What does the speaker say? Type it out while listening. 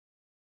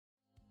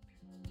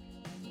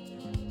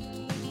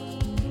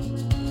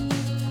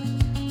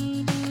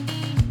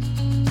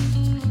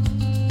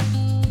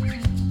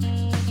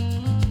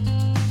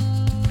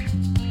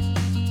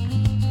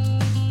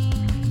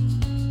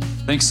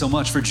Thanks so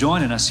much for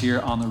joining us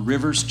here on the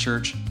Rivers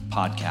Church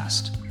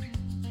podcast.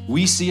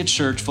 We see a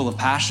church full of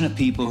passionate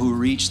people who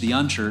reach the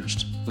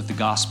unchurched with the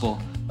gospel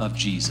of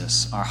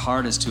Jesus. Our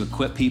heart is to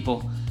equip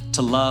people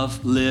to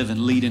love, live,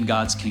 and lead in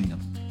God's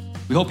kingdom.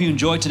 We hope you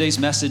enjoyed today's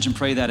message and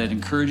pray that it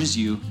encourages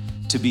you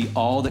to be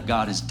all that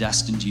God has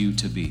destined you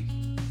to be.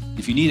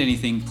 If you need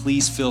anything,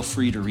 please feel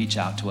free to reach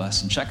out to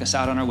us and check us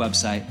out on our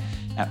website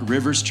at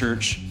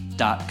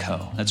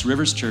riverschurch.co. That's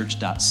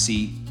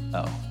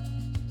riverschurch.co.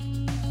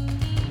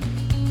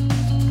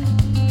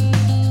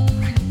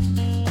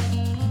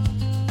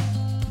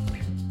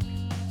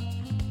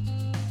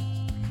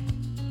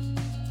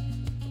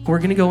 We're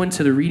going to go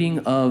into the reading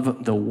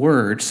of the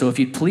Word. So if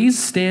you'd please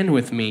stand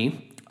with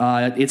me.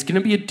 It's going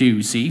to be a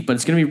doozy, but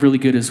it's going to be really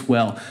good as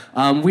well.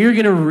 We're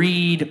going to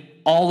read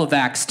all of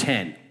Acts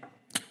 10.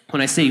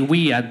 When I say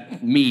we, I'm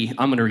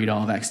going to read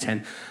all of Acts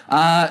 10.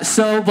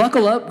 So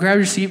buckle up, grab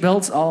your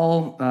seatbelts,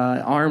 all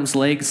arms,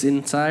 legs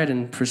inside,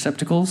 and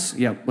receptacles.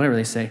 Yeah, whatever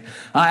they say.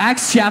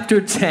 Acts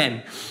chapter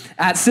 10.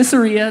 At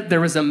Caesarea,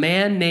 there was a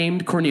man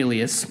named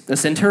Cornelius, a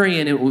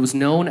centurion. It was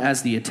known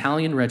as the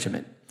Italian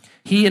regiment.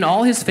 He and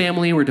all his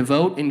family were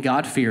devout and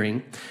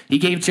God-fearing. He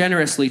gave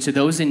generously to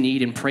those in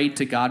need and prayed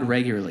to God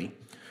regularly.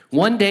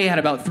 One day at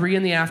about 3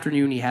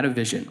 p.m, he had a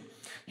vision.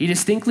 He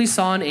distinctly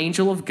saw an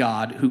angel of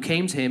God who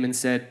came to him and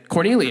said,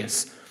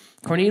 "Cornelius."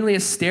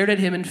 Cornelius stared at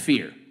him in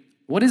fear.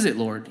 "What is it,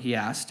 Lord?" he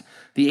asked.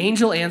 The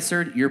angel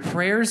answered, "Your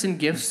prayers and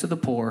gifts to the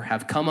poor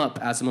have come up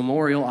as a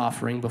memorial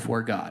offering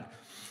before God.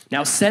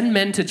 Now send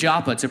men to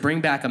Joppa to bring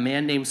back a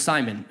man named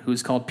Simon, who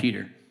is called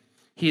Peter.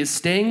 He is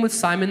staying with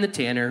Simon the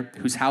tanner,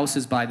 whose house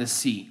is by the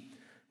sea."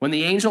 When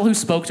the angel who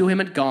spoke to him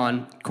had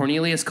gone,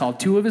 Cornelius called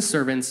 2 of his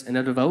servants and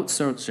a devout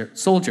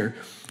soldier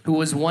who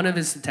was one of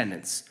his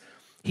attendants.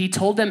 He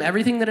told them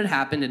everything that had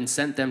happened and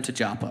sent them to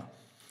Joppa.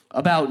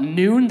 About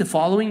noon the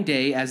following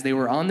day, as they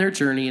were on their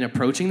journey and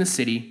approaching the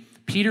city,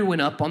 Peter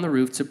went up on the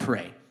roof to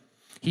pray.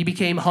 He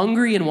became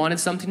hungry and wanted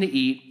something to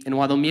eat, and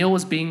while the meal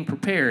was being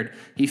prepared,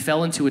 he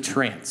fell into a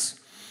trance.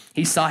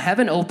 He saw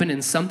heaven open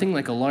and something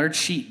like a large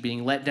sheet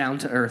being let down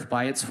to earth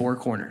by its 4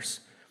 corners.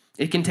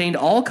 It contained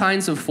all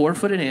kinds of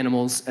 4-footed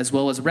animals, as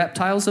well as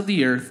reptiles of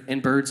the earth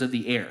and birds of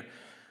the air.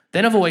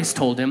 Then a voice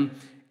told him,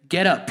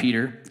 "Get up,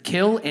 Peter,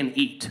 kill and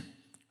eat."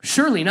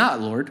 "Surely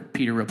not, Lord,"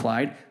 Peter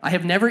replied. "I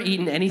have never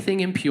eaten anything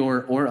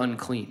impure or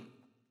unclean."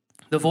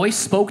 The voice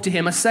spoke to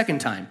him a second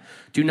time.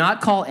 "Do not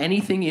call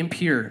anything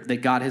impure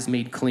that God has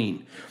made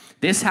clean."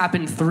 This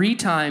happened 3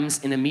 times,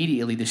 and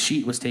immediately the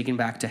sheet was taken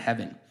back to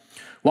heaven.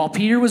 While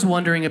Peter was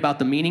wondering about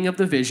the meaning of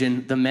the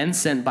vision, the men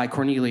sent by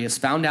Cornelius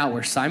found out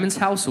where Simon's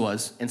house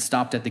was and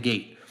stopped at the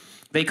gate.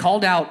 They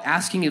called out,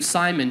 asking if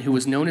Simon, who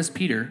was known as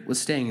Peter, was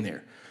staying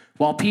there.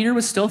 While Peter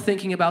was still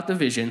thinking about the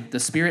vision, the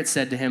Spirit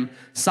said to him,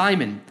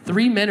 "Simon,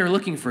 3 men are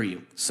looking for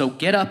you, so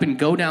get up and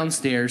go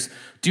downstairs.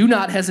 Do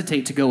not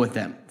hesitate to go with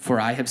them, for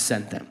I have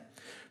sent them."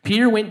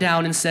 Peter went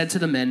down and said to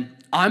the men,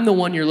 "I'm the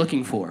one you're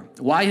looking for.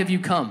 Why have you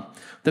come?"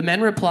 The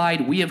men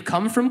replied, "We have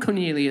come from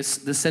Cornelius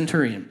the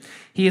centurion.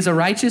 He is a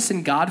righteous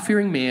and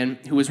God-fearing man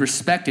who is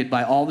respected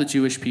by all the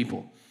Jewish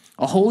people.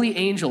 A holy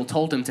angel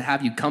told him to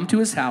have you come to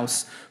his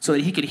house so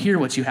that he could hear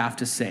what you have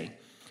to say."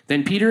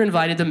 Then Peter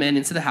invited the men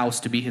into the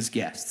house to be his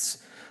guests.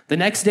 The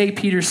next day,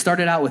 Peter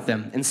started out with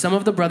them, and some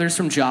of the brothers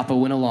from Joppa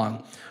went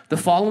along. The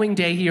following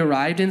day, he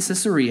arrived in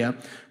Caesarea.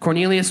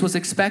 Cornelius was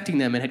expecting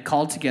them and had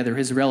called together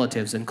his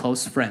relatives and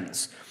close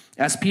friends.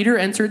 As Peter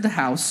entered the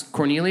house,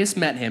 Cornelius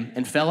met him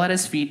and fell at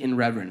his feet in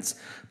reverence.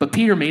 But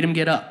Peter made him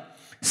get up.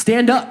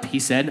 "Stand up," he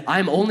said. "I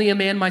am only a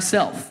man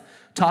myself."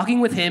 Talking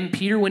with him,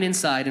 Peter went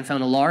inside and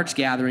found a large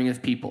gathering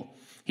of people.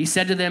 He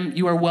said to them,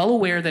 "You are well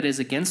aware that it is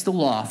against the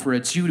law for a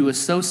Jew to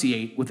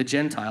associate with a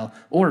Gentile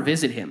or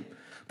visit him.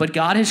 But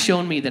God has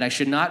shown me that I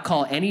should not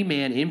call any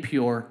man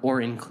impure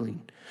or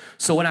unclean.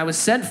 So when I was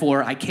sent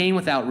for, I came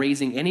without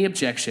raising any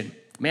objection.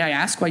 May I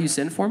ask why you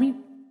sent for me?"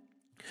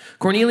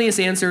 Cornelius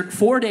answered,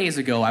 4 days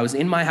ago, I was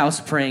in my house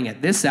praying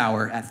at this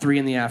hour at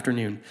 3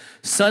 p.m.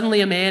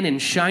 Suddenly a man in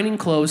shining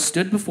clothes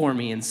stood before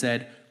me and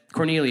said,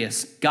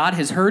 "Cornelius, God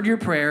has heard your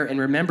prayer and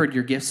remembered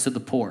your gifts to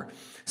the poor.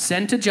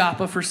 Send to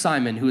Joppa for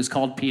Simon, who is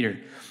called Peter.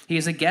 He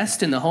is a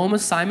guest in the home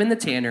of Simon the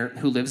tanner,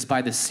 who lives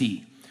by the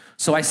sea."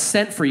 So I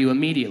sent for you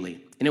immediately,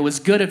 and it was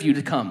good of you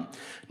to come.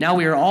 Now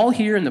we are all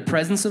here in the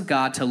presence of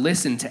God to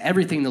listen to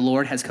everything the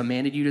Lord has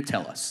commanded you to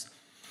tell us.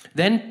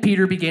 Then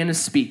Peter began to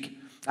speak.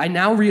 "I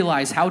now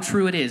realize how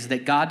true it is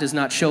that God does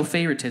not show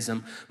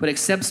favoritism, but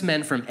accepts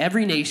men from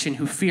every nation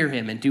who fear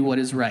him and do what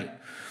is right.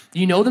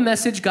 You know the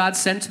message God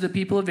sent to the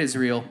people of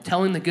Israel,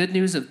 telling the good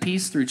news of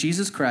peace through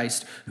Jesus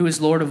Christ, who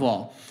is Lord of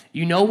all.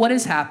 You know what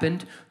has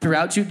happened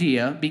throughout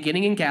Judea,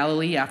 beginning in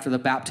Galilee after the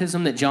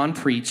baptism that John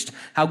preached,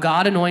 how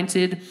God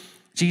anointed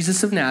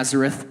Jesus of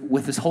Nazareth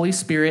with his Holy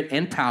Spirit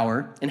and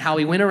power, and how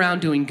he went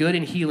around doing good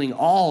and healing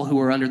all who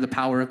were under the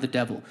power of the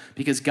devil,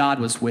 because God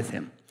was with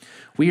him.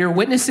 We are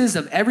witnesses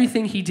of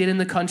everything he did in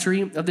the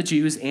country of the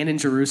Jews and in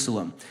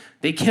Jerusalem.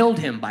 They killed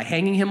him by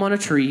hanging him on a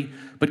tree,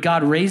 but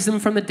God raised him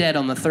from the dead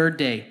on the 3rd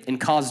day and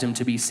caused him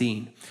to be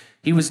seen.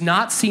 He was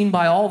not seen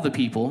by all the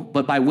people,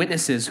 but by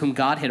witnesses whom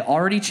God had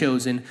already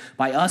chosen,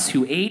 by us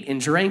who ate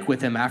and drank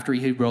with him after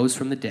he rose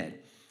from the dead.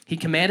 He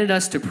commanded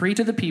us to preach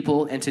to the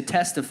people and to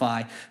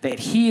testify that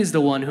he is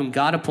the one whom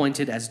God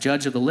appointed as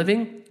judge of the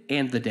living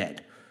and the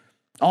dead.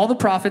 All the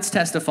prophets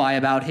testify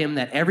about him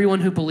that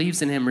everyone who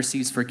believes in him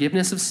receives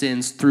forgiveness of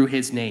sins through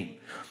his name.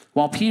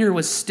 While Peter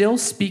was still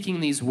speaking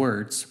these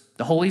words,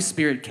 the Holy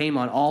Spirit came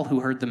on all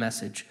who heard the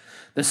message.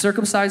 The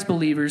circumcised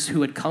believers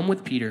who had come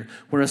with Peter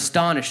were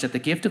astonished that the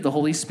gift of the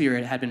Holy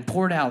Spirit had been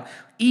poured out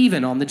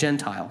even on the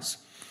Gentiles.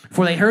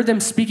 For they heard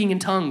them speaking in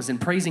tongues and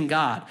praising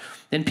God.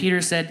 Then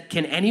Peter said,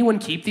 "Can anyone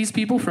keep these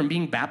people from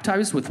being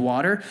baptized with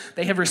water?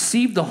 They have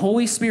received the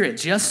Holy Spirit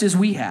just as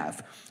we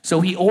have." So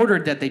he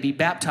ordered that they be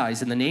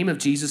baptized in the name of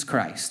Jesus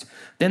Christ.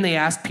 Then they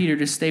asked Peter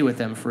to stay with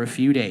them for a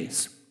few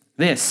days.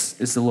 This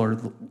is the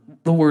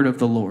word of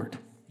the Lord.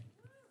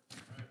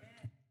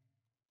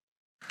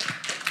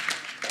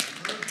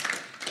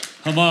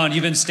 Come on,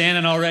 you've been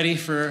standing already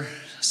for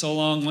so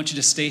long. I want you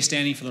to stay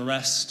standing for the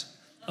rest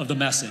of the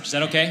message. Is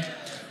that okay?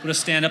 We'll just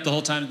stand up the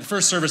whole time. The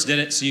first service did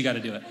it, so you got to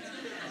do it.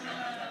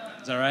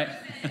 Is that all right?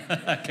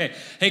 Okay.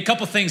 Hey, a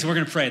couple things we're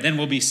going to pray. Then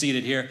we'll be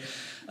seated here.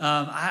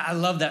 I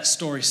love that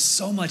story.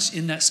 So much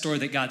in that story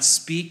that God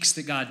speaks,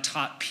 that God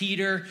taught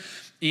Peter.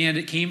 And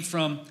it came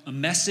from a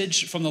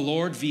message from the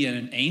Lord via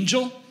an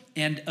angel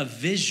and a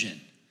vision.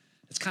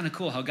 It's kind of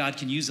cool how God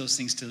can use those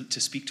things to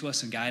speak to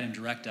us and guide and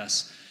direct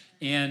us.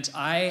 And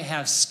I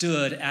have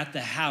stood at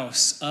the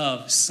house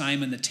of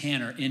Simon the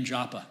Tanner in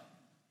Joppa.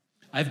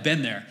 I've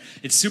been there.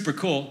 It's super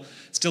cool.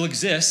 It still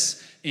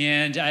exists.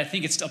 And I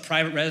think it's a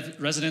private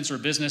residence or a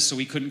business, so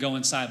we couldn't go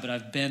inside. But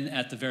I've been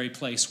at the very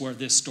place where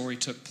this story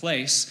took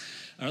place,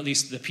 or at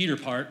least the Peter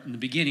part in the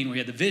beginning where he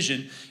had the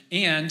vision.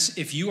 And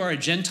if you are a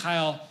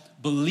Gentile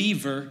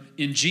believer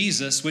in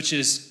Jesus, which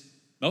is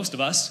most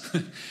of us,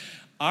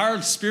 our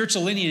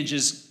spiritual lineage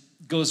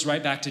goes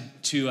right back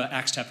to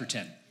Acts chapter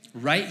 10.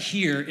 Right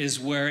here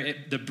is where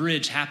the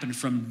bridge happened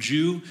from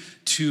Jew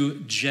to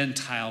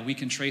Gentile. We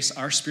can trace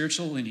our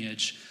spiritual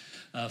lineage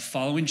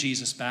following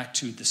Jesus back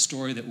to the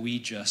story that we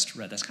just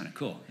read. That's kind of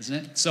cool, isn't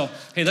it? So,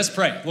 hey, let's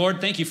pray.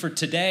 Lord, thank you for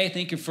today.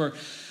 Thank you for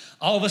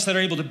all of us that are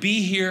able to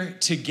be here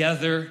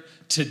together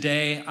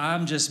today.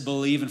 I'm just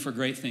believing for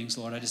great things,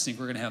 Lord. I just think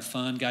we're going to have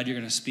fun. God, you're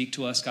going to speak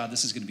to us. God,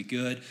 this is going to be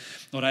good.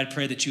 Lord, I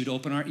pray that you would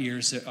open our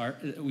ears,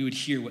 that we would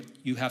hear what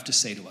you have to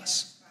say to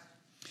us.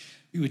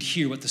 We would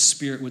hear what the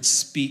Spirit would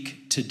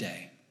speak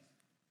today.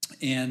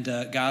 And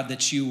God,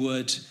 that you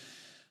would,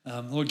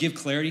 Lord, give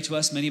clarity to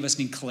us. Many of us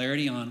need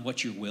clarity on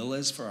what your will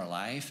is for our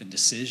life and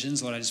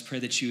decisions. Lord, I just pray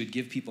that you would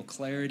give people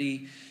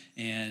clarity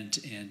and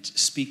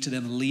speak to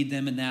them, lead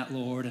them in that,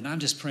 Lord. And I'm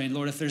just praying,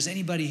 Lord, if there's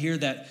anybody here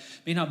that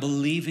may not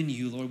believe in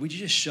you, Lord, would you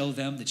just show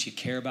them that you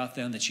care about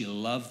them, that you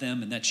love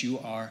them, and that you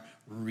are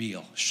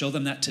real. Show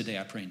them that today,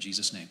 I pray in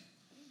Jesus' name.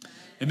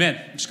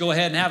 Amen. Let's go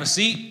ahead and have a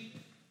seat.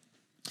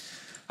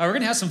 We're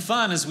going to have some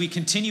fun as we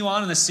continue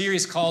on in the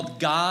series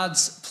called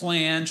God's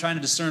Plan, trying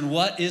to discern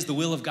what is the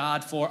will of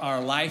God for our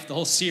life. The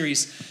whole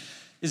series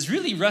is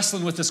really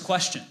wrestling with this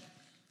question.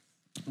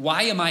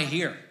 Why am I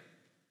here?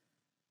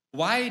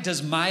 Why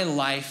does my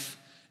life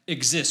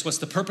exist? What's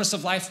the purpose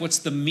of life? What's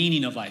the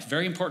meaning of life?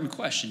 Very important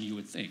question, you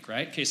would think,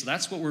 right? Okay, so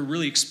that's what we're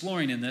really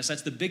exploring in this.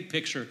 That's the big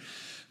picture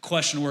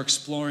question we're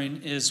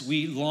exploring, is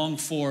we long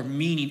for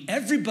meaning.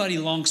 Everybody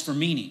longs for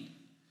meaning.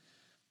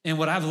 And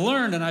what I've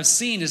learned and I've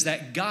seen is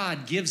that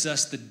God gives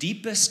us the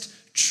deepest,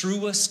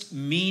 truest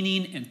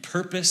meaning and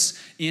purpose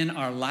in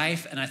our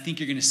life. And I think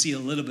you're going to see a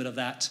little bit of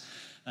that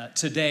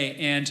today.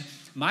 And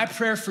my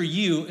prayer for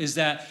you is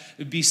that it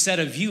would be said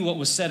of you what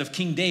was said of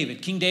King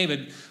David. King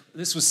David,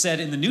 this was said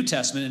in the New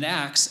Testament in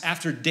Acts,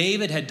 after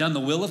David had done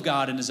the will of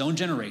God in his own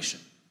generation.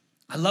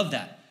 I love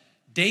that.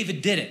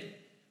 David did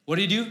it. What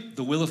did he do?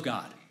 The will of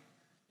God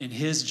in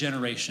his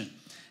generation.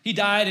 He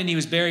died and he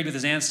was buried with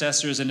his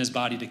ancestors and his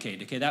body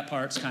decayed. Okay, that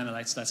part's kind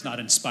of, that's not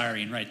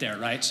inspiring right there,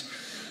 right?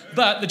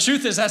 But the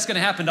truth is that's going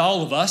to happen to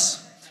all of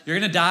us. You're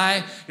going to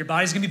die, your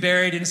body's going to be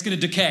buried, and it's going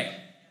to decay.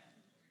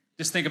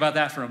 Just think about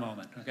that for a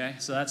moment, okay?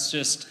 So that's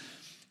just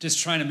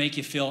trying to make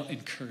you feel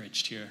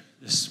encouraged here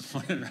this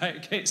morning, right?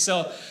 Okay,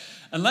 so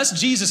unless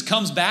Jesus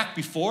comes back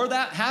before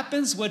that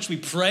happens, which we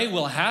pray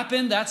will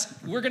happen,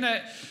 we're going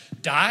to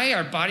die,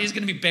 our body's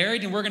going to be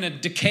buried, and we're going to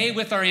decay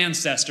with our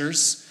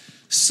ancestors.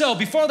 So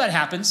before that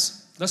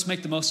happens, let's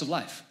make the most of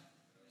life.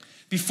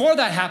 Before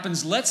that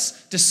happens,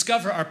 let's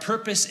discover our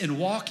purpose and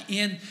walk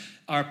in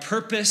our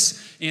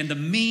purpose and the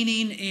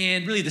meaning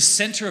and really the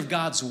center of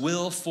God's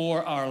will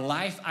for our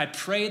life. I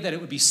pray that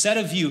it would be said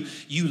of you,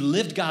 you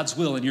lived God's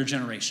will in your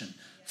generation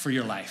for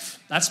your life.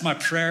 That's my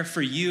prayer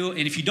for you.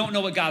 And if you don't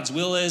know what God's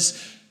will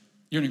is,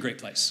 you're in a great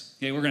place.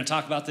 Okay, we're going to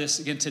talk about this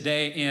again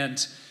today.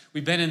 And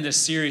we've been in this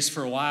series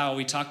for a while.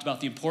 We talked about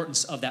the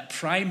importance of that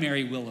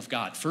primary will of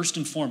God. First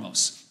and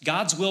foremost,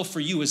 God's will for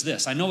you is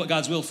this. I know what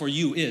God's will for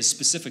you is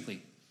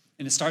specifically.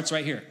 And it starts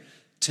right here.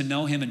 To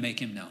know him and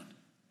make him known.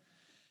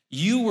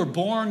 You were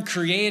born,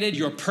 created.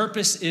 Your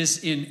purpose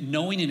is in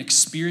knowing and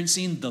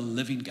experiencing the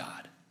living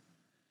God.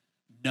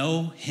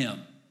 Know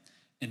him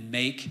and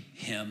make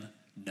him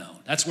known.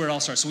 That's where it all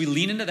starts. So we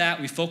lean into that,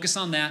 we focus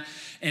on that,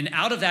 and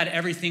out of that,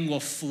 everything will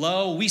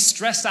flow. We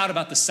stress out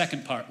about the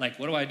second part, like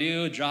what do I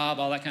do, job,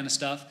 all that kind of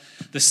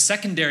stuff. The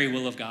secondary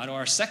will of God, or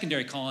our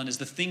secondary calling, is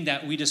the thing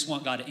that we just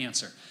want God to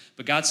answer.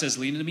 But God says,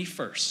 lean into me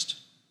first.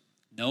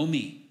 Know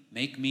me,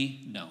 make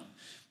me known.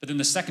 But then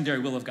the secondary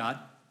will of God,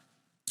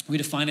 we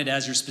define it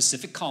as your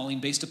specific calling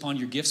based upon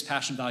your gifts,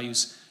 passion,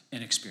 values,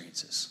 and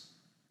experiences.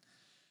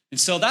 And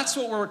so that's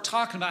what we're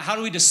talking about. How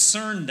do we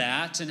discern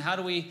that, and how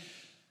do we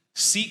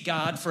seek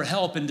God for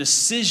help in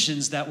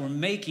decisions that we're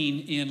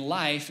making in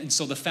life? And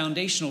so the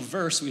foundational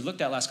verse we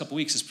looked at last couple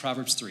weeks is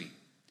Proverbs 3.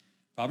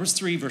 Proverbs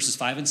 3, verses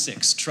 5 and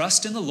 6.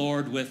 Trust in the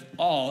Lord with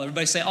all.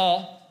 Everybody say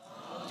all.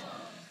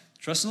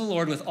 Trust in the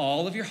Lord with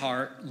all of your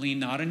heart. Lean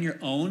not on your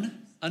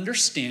own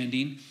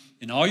understanding.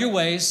 In all your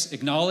ways,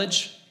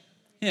 acknowledge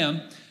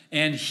him,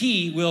 and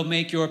he will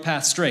make your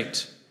path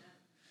straight.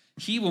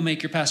 He will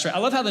make your path straight. I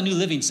love how the New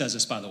Living says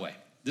this, by the way.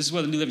 This is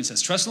what the New Living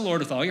says. Trust in the Lord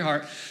with all your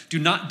heart. Do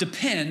not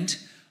depend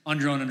on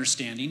your own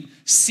understanding.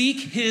 Seek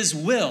his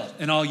will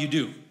in all you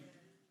do.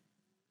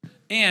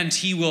 And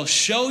he will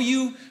show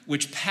you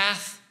which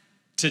path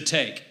to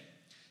take.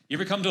 You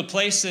ever come to a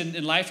place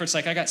in life where it's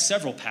like, I got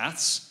several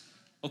paths.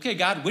 Okay,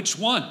 God, which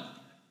one?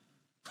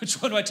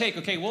 Which one do I take?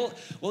 Okay,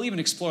 we'll even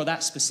explore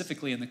that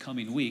specifically in the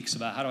coming weeks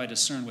about how do I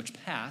discern which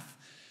path.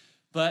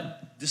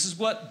 But this is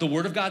what the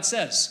Word of God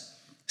says.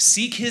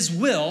 Seek his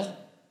will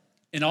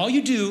in all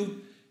you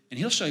do, and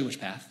he'll show you which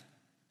path.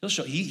 He'll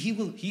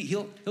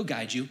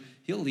guide you.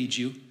 He'll lead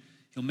you.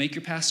 He'll make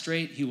your path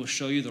straight. He will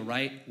show you the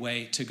right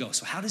way to go.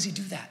 So how does he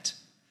do that?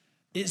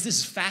 This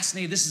is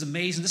fascinating. This is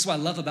amazing. This is what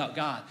I love about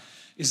God,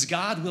 is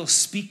God will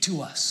speak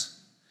to us.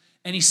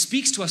 And he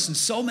speaks to us in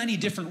so many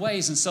different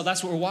ways. And so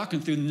that's what we're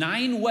walking through.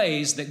 9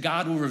 ways that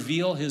God will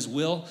reveal his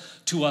will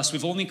to us.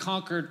 We've only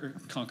covered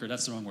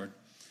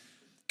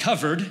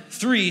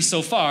 3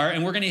 so far,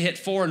 and we're going to hit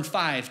 4 and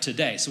 5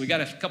 today. So we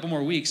got a couple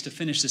more weeks to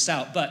finish this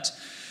out. But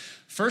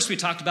first we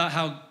talked about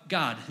how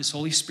God, his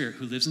Holy Spirit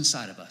who lives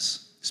inside of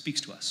us,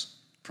 speaks to us.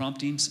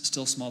 Promptings,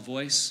 still small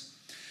voice.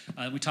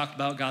 We talked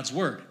about God's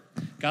word.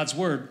 God's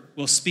word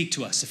will speak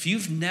to us. If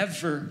you've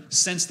never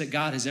sensed that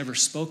God has ever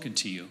spoken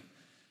to you,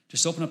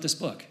 just open up this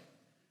book,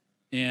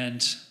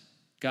 and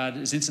God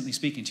is instantly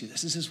speaking to you.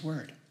 This is his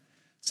word.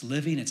 It's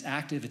living, it's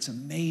active, it's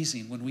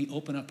amazing when we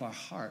open up our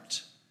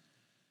heart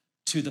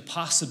to the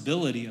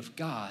possibility of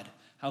God,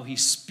 how he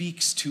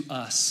speaks to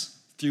us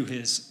through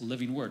his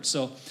living word.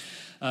 So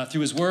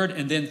through his word,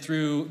 and then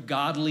through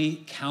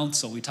godly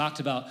counsel. We talked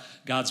about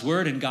God's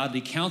word and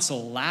godly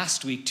counsel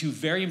last week, 2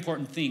 very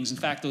important things. In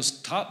fact,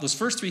 those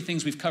first 3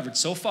 things we've covered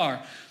so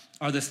far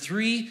are the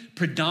 3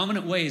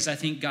 predominant ways I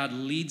think God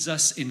leads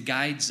us and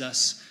guides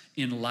us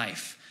in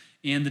life.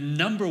 And the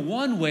number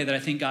 1 way that I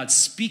think God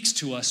speaks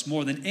to us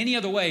more than any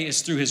other way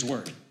is through his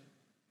word.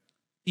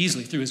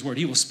 Easily through his word.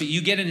 He will speak.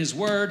 You get in his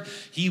word,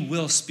 he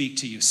will speak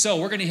to you. So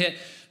we're going to hit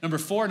number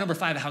 4, number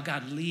 5, how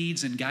God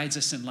leads and guides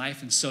us in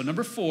life. And so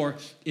number 4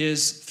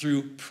 is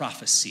through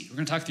prophecy. We're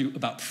going to talk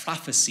about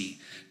prophecy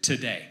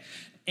today.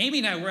 Amy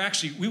and I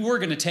were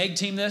going to tag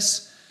team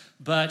this,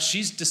 but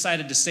she's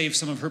decided to save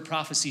some of her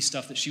prophecy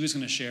stuff that she was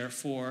going to share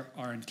for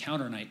our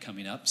encounter night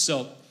coming up.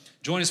 So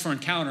join us for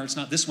encounter. It's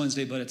not this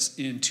Wednesday, but it's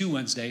in 2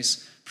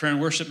 Wednesdays. Prayer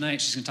and worship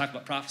night. She's going to talk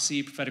about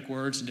prophecy, prophetic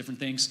words, and different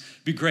things.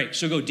 Be great.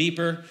 She'll go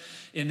deeper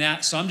in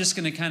that. So I'm just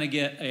going to kind of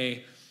get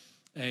a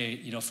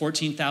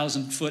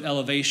 14,000-foot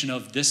elevation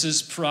of this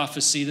is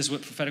prophecy. This is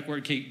what prophetic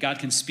word God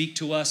can speak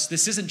to us.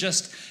 This isn't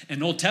just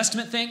an Old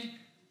Testament thing.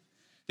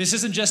 This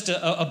isn't just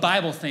a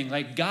Bible thing.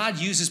 Like, God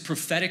uses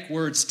prophetic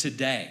words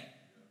today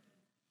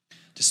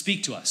to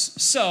speak to us.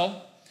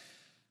 So,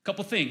 a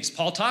couple things.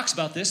 Paul talks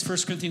about this. 1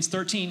 Corinthians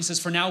 13 says,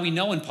 for now we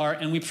know in part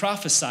and we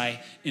prophesy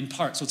in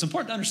part. So it's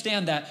important to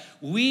understand that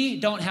we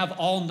don't have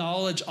all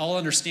knowledge, all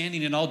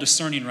understanding, and all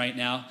discerning right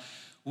now.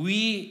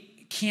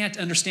 We can't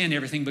understand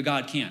everything, but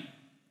God can.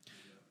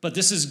 But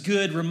this is a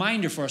good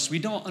reminder for us. We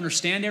don't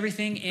understand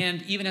everything,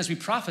 and even as we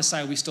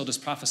prophesy, we still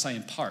just prophesy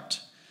in part.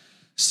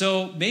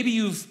 So maybe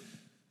you've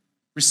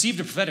received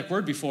a prophetic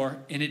word before,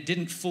 and it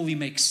didn't fully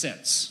make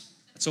sense.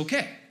 That's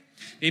okay.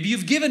 Maybe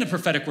you've given a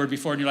prophetic word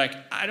before, and you're like,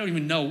 I don't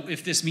even know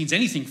if this means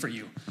anything for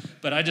you.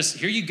 But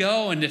here you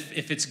go, and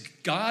if it's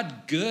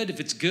God, good. If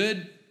it's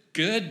good,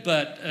 good,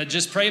 but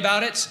just pray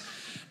about it,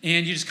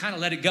 and you just kind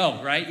of let it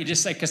go, right? You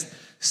just because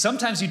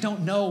sometimes you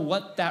don't know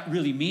what that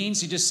really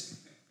means.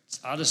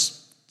 I'll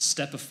just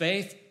step of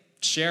faith,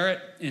 share it,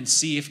 and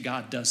see if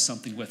God does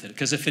something with it.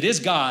 Because if it is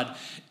God,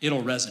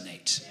 it'll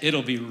resonate.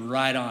 It'll be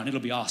right on. It'll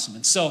be awesome.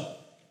 And so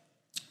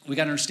we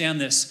got to understand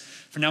this.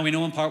 For now we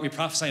know in part, we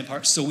prophesy in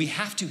part. So we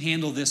have to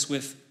handle this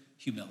with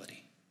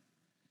humility.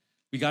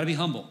 We got to be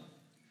humble.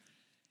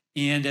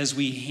 And as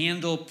we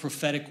handle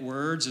prophetic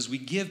words, as we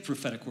give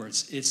prophetic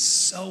words, it's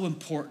so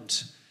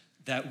important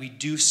that we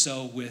do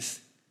so with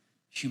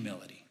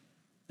humility.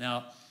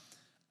 Now,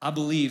 I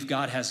believe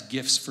God has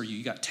gifts for you.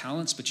 You got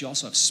talents, but you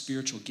also have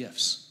spiritual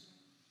gifts.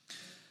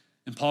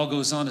 And Paul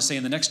goes on to say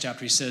in the next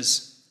chapter, he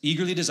says,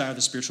 eagerly desire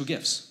the spiritual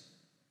gifts,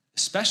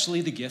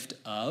 especially the gift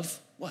of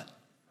what?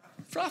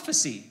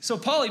 Prophecy. So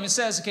Paul even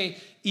says, okay,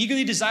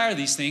 eagerly desire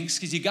these things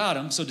because you got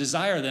them, so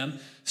desire them,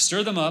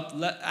 stir them up,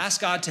 ask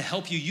God to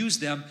help you use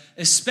them,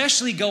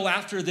 especially go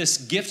after this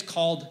gift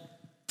called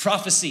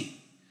prophecy.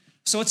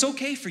 So it's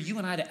okay for you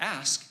and I to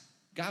ask,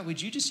 God,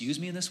 would you just use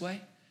me in this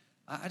way?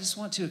 I just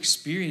want to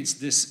experience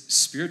this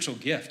spiritual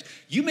gift.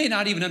 You may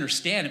not even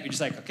understand it. You're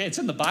just like, okay, it's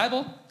in the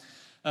Bible.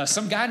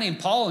 Some guy named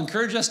Paul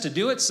encouraged us to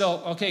do it. So,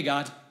 okay,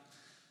 God,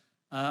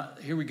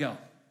 here we go.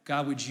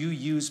 God, would you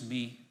use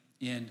me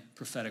in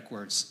prophetic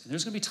words? And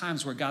there's going to be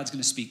times where God's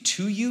going to speak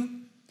to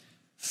you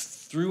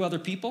through other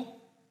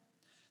people.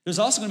 There's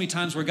also going to be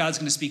times where God's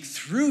going to speak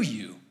through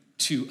you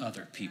to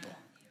other people.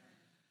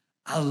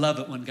 I love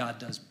it when God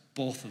does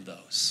both of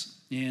those.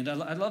 And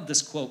I love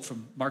this quote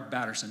from Mark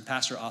Batterson,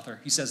 pastor, author.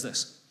 He says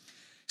this.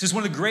 He says,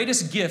 one of the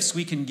greatest gifts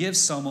we can give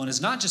someone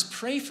is not just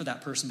pray for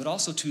that person, but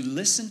also to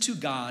listen to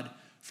God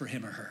for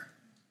him or her.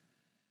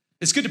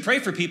 It's good to pray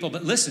for people,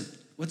 but listen,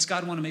 what's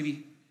God want to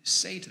maybe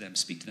say to them,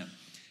 speak to them?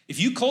 If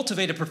you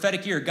cultivate a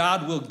prophetic ear,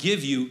 God will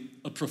give you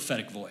a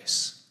prophetic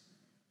voice.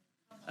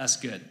 That's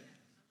good.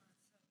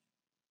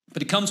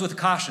 But it comes with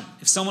caution.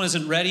 If someone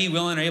isn't ready,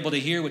 willing, or able to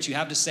hear what you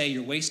have to say,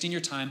 you're wasting your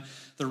time.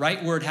 The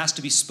right word has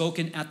to be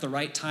spoken at the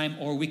right time,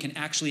 or we can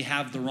actually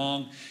have the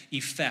wrong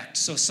effect.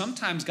 So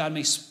sometimes God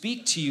may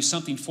speak to you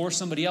something for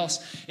somebody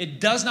else.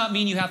 It does not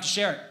mean you have to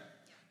share it.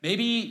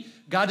 Maybe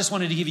God just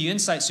wanted to give you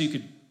insight so you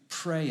could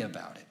pray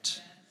about it.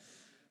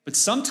 But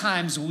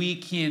sometimes we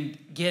can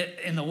get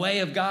in the way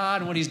of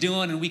God and what he's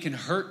doing, and we can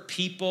hurt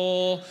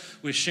people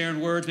with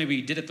sharing words. Maybe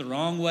we did it the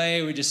wrong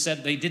way. We just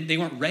said they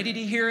weren't ready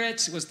to hear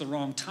it. It was the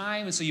wrong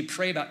time. And so you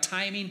pray about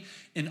timing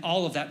and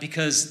all of that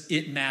because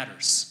it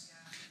matters.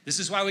 This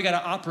is why we got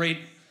to operate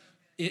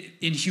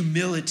in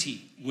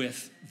humility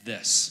with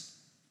this.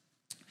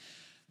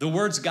 The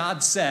words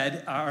God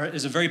said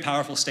is a very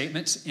powerful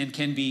statement and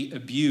can be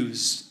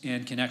abused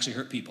and can actually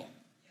hurt people.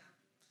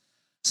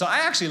 So I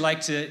actually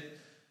like to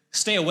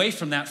stay away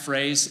from that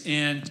phrase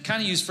and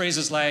kind of use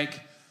phrases like,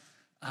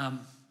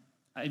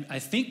 I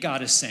think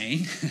God is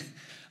saying,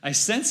 I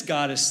sense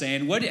God is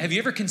saying, have you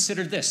ever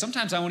considered this?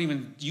 Sometimes I won't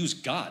even use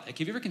God. Like,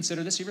 have you ever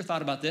considered this? Have you ever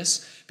thought about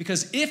this?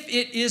 Because if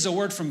it is a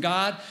word from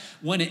God,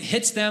 when it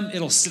hits them,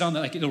 it'll sit on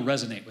them, like it'll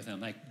resonate with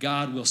them. Like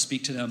God will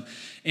speak to them.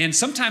 And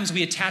sometimes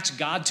we attach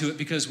God to it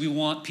because we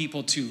want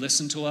people to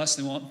listen to us.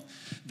 We want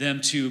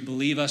them to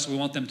believe us. We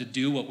want them to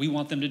do what we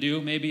want them to do.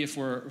 Maybe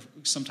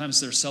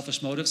sometimes there's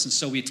selfish motives. And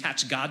so we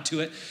attach God to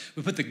it.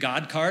 We put the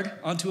God card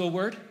onto a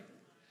word.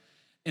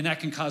 And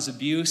that can cause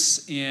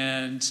abuse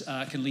and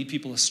can lead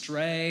people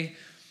astray.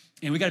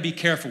 And we got to be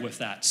careful with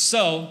that.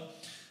 So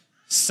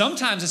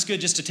sometimes it's good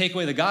just to take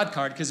away the God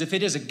card, because if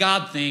it is a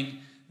God thing,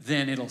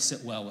 then it'll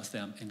sit well with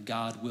them and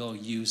God will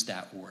use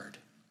that word.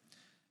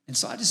 And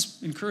so I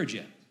just encourage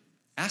you,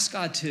 ask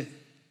God to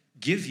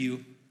give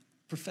you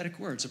prophetic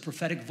words, a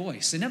prophetic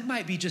voice. And it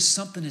might be just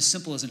something as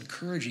simple as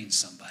encouraging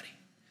somebody.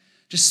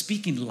 Just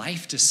speaking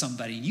life to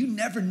somebody. You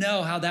never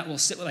know how that will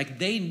sit. Like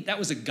that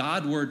was a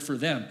God word for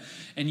them.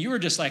 And you were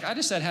just like, I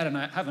just said, have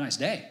a nice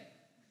day.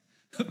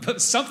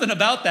 But something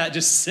about that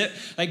just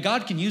like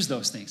God can use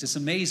those things. It's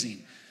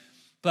amazing.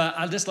 But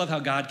I just love how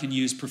God can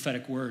use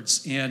prophetic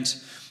words. And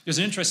there's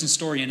an interesting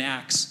story in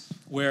Acts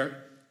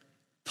where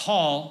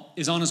Paul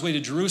is on his way to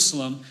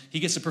Jerusalem. He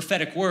gets a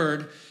prophetic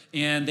word,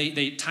 and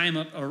they tie him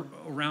up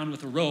around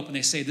with a rope, and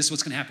they say, this is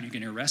what's going to happen. You're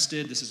going to get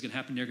arrested. This is going to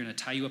happen. They're going to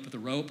tie you up with a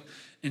rope.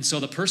 And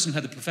so the person who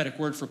had the prophetic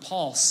word for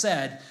Paul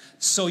said,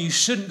 so you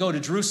shouldn't go to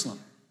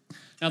Jerusalem.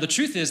 Now, the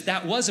truth is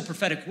that was a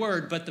prophetic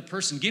word, but the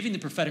person giving the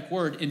prophetic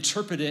word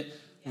interpreted it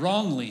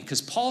wrongly,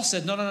 because Paul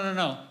said,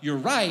 no, you're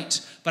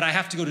right, but I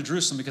have to go to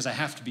Jerusalem because I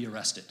have to be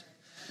arrested.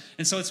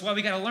 And so it's why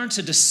we got to learn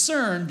to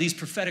discern these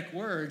prophetic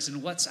words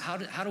and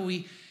how do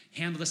we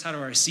handle this? How do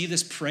I receive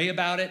this? Pray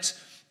about it.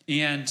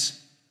 And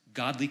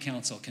godly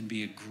counsel can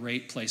be a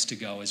great place to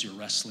go as you're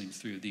wrestling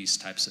through these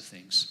types of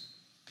things.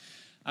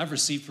 I've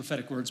received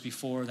prophetic words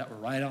before that were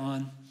right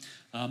on.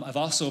 I've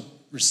also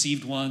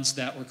received ones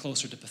that were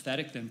closer to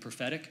pathetic than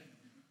prophetic.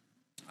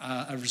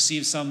 I've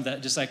received some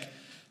that just like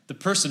the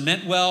person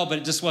meant well, but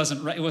it just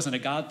wasn't right. It wasn't a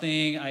God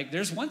thing.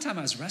 There's one time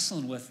I was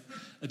wrestling with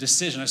a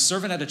decision. I was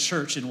serving at a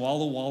church in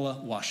Walla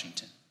Walla,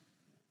 Washington.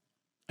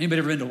 Anybody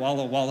ever been to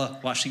Walla Walla,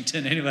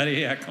 Washington? Anybody?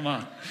 Yeah, come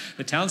on.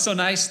 The town's so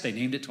nice, they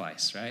named it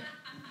twice, right?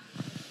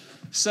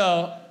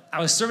 So I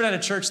was serving at a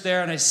church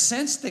there, and I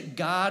sensed that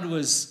God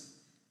was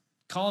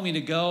calling me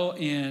to go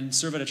and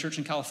serve at a church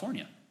in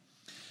California.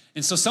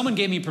 And so someone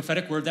gave me a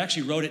prophetic word. They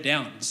actually wrote it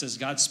down. It says,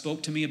 God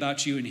spoke to me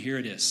about you, and here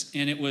it is.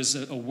 And it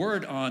was a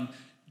word on,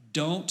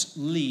 don't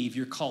leave,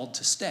 you're called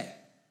to stay.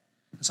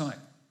 And so I'm like,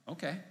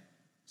 okay,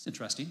 it's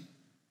interesting.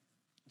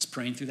 It's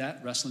praying through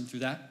that, wrestling through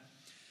that.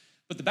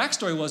 But the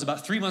backstory was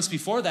about 3 months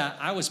before that,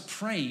 I was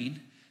praying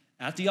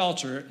at the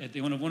altar at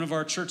one of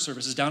our church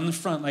services down in the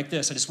front like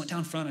this. I just went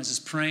down front. I was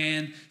just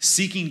praying,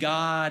 seeking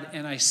God,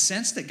 and I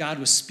sensed that God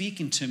was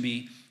speaking to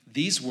me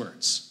these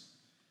words.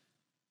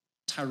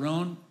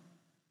 Tyrone,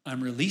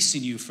 I'm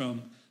releasing you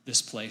from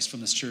this place,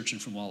 from this church,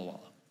 and from Walla Walla.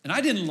 And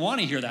I didn't want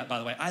to hear that, by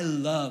the way. I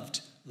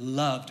loved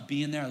loved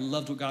being there. I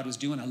loved what God was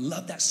doing. I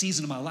loved that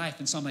season of my life.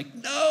 And so I'm like,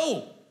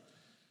 no,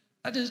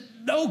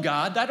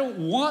 God, I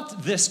don't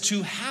want this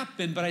to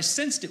happen. But I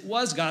sensed it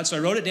was God. So I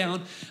wrote it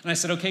down and I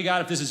said, okay,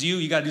 God, if this is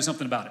you got to do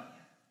something about it.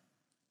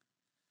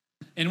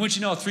 And once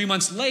you know, 3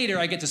 months later,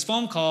 I get this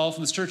phone call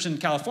from this church in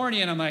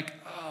California, and I'm like,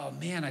 oh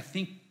man, I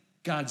think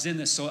God's in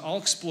this. So I'll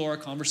explore a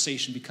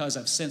conversation because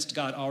I've sensed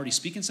God already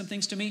speaking some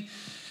things to me.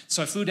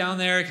 So I flew down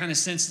there, kind of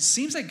sensed, it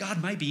seems like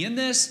God might be in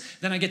this.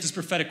 Then I get this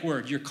prophetic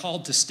word, you're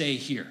called to stay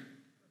here.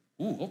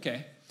 Ooh,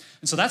 okay.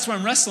 And so that's where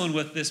I'm wrestling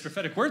with this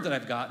prophetic word that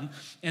I've gotten.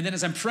 And then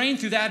as I'm praying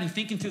through that and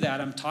thinking through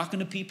that, I'm talking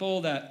to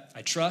people that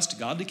I trust,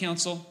 godly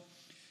counsel,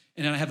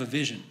 and then I have a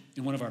vision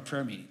in one of our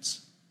prayer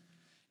meetings.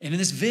 And in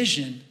this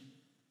vision,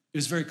 it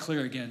was very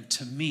clear again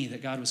to me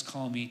that God was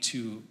calling me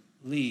to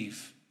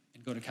leave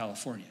and go to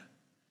California.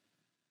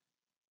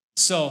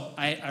 So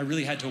I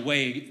really had to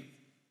weigh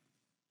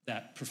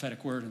that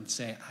prophetic word and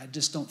say, I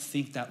just don't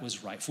think that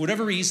was right. For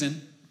whatever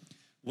reason,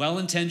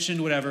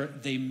 well-intentioned, whatever,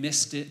 they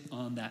missed it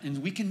on that.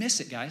 And we can miss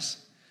it,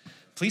 guys.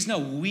 Please know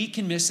we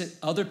can miss it.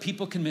 Other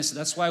people can miss it.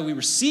 That's why we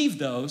receive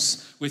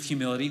those with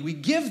humility. We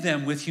give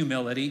them with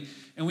humility.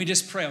 And we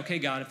just pray, okay,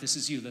 God, if this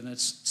is you, then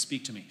let's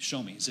speak to me.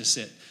 Show me. Is this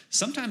it?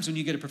 Sometimes when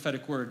you get a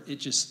prophetic word, it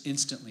just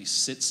instantly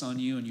sits on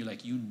you. And you're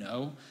like, you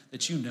know,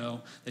 that you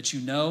know, that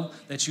you know,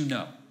 that you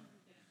know.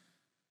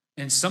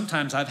 And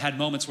sometimes I've had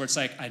moments where it's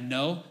like, I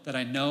know, but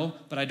I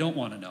don't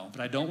want to know.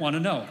 But I don't want to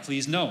know.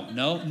 Please, no,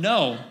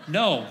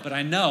 but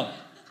I know.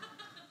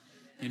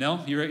 You know,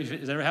 has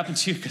that ever happened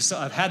to you? Because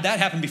I've had that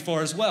happen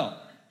before as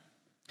well.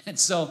 And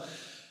so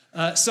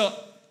that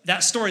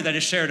story that I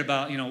just shared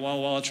about,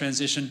 Walla Walla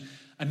transition,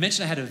 I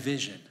mentioned I had a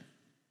vision.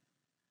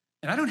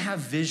 And I don't have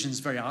visions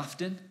very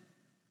often,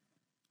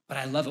 but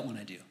I love it when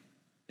I do.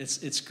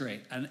 It's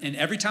great. And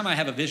every time I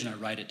have a vision, I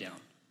write it down.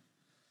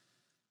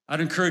 I'd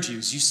encourage you,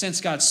 as you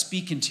sense God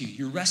speaking to you,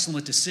 you're wrestling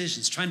with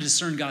decisions, trying to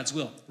discern God's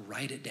will,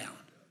 write it down.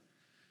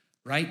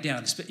 Write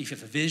down. If you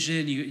have a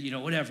vision,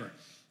 whatever,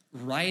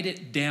 write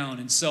it down.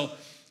 And so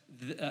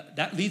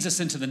that leads us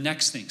into the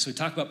next thing. So we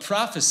talk about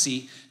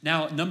prophecy.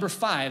 Now, number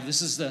 5,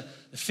 this is the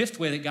 5th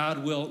way that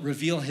God will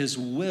reveal his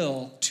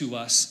will to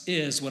us,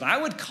 is what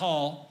I would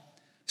call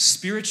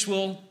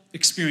spiritual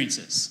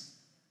experiences.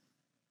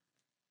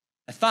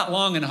 I thought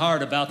long and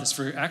hard about this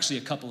for actually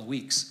a couple of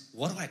weeks.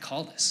 What do I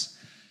call this?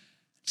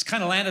 It's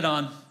kind of landed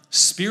on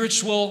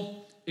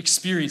spiritual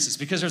experiences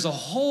because there's a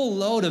whole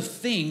load of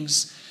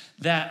things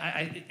that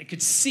I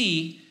could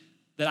see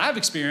that I've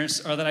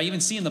experienced or that I even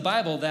see in the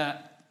Bible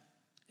that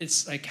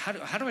it's like,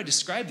 how do I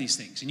describe these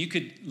things? And you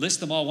could list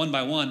them all one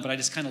by one, but I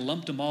just kind of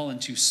lumped them all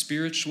into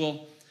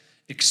spiritual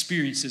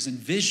experiences, and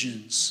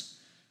visions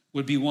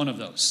would be one of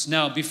those.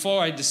 Now,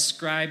 before I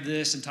describe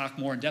this and talk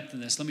more in depth in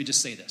this, let me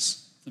just say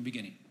this from the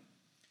beginning.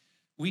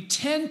 We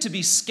tend to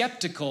be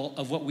skeptical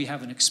of what we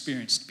haven't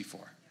experienced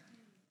before.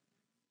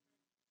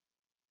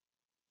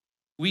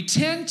 We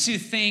tend to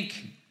think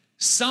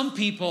some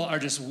people are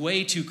just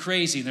way too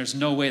crazy and there's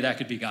no way that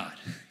could be God.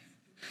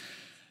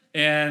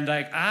 And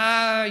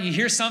you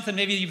hear something,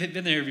 maybe you've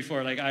been there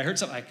before, I heard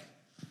something,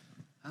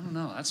 I don't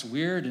know, that's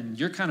weird, and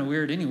you're kind of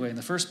weird anyway in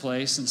the first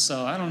place, and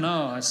so I don't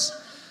know,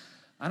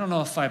 I don't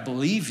know if I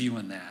believe you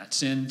in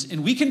that.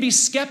 And we can be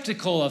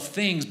skeptical of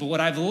things, but what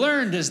I've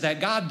learned is that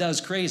God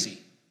does crazy.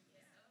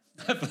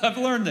 I've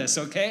learned this,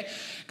 okay?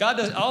 God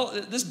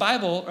does this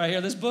Bible right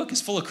here, this book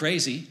is full of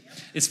crazy.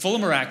 It's full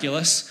of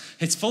miraculous.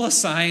 It's full of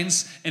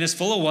signs, and it's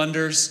full of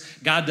wonders.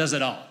 God does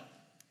it all.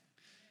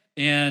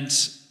 And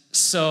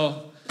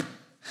so,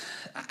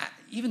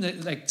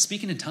 even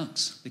speaking in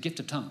tongues, the gift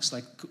of tongues,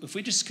 if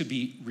we just could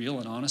be real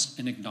and honest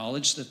and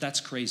acknowledge that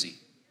that's crazy.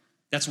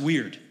 That's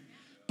weird.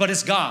 But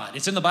it's God.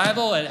 It's in the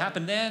Bible. It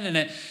happened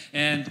then,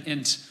 and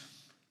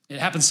it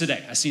happens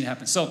today. I've seen it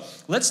happen. So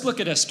let's look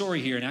at a story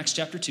here in Acts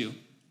chapter 2.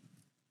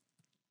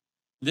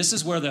 This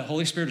is where the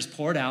Holy Spirit is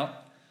poured out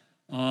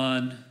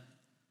on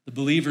the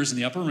believers in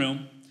the upper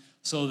room.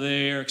 So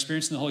they're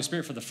experiencing the Holy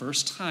Spirit for the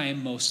first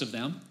time, most of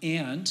them,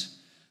 and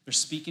they're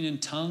speaking in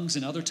tongues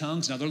and other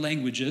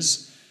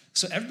languages.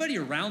 So everybody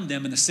around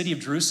them in the city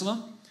of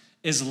Jerusalem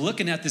is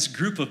looking at this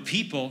group of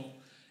people,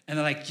 and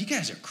they're like, you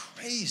guys are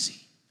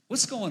crazy.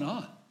 What's going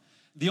on?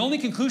 The only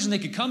conclusion they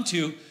could come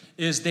to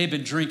is they've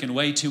been drinking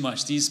way too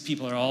much. These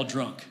people are all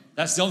drunk.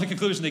 That's the only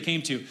conclusion they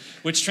came to,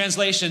 which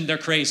translation, they're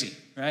crazy,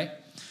 right?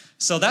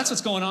 So that's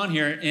what's going on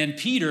here. And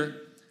Peter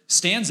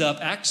stands up,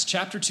 Acts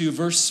chapter 2,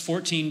 verse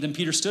 14. Then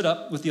Peter stood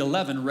up with the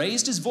 11,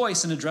 raised his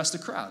voice, and addressed the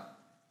crowd.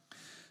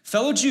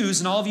 Fellow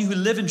Jews and all of you who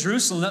live in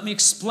Jerusalem, let me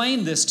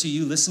explain this to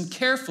you. Listen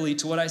carefully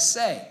to what I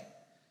say.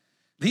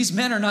 These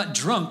men are not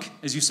drunk,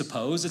 as you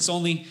suppose. It's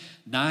only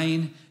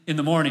 9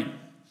 a.m.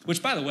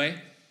 Which, by the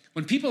way,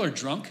 when people are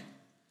drunk,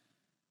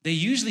 they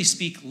usually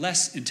speak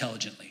less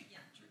intelligently.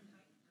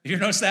 Have you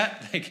ever noticed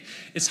that?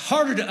 It's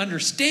harder to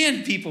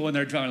understand people when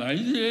they're drunk.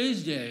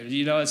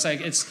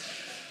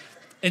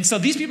 And so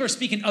these people are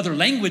speaking other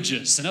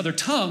languages and other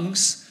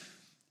tongues.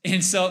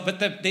 And so, but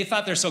they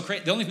thought they're so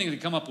crazy. The only thing they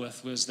could come up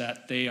with was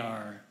that they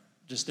are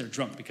just they're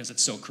drunk because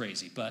it's so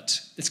crazy. But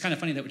it's kind of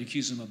funny that would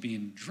accuse them of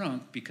being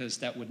drunk because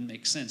that wouldn't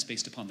make sense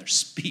based upon their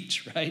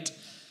speech, right?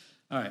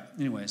 All right,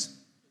 anyways.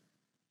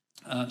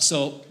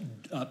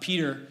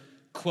 Peter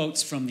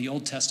quotes from the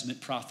Old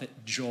Testament prophet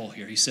Joel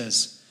here. He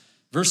says,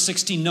 verse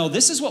 16, no,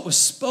 this is what was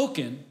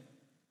spoken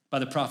by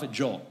the prophet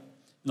Joel.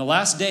 In the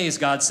last days,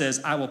 God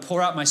says, I will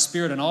pour out my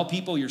spirit on all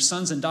people. Your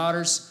sons and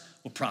daughters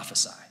will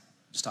prophesy.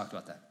 Just talked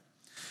about that.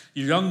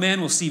 Your young men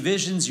will see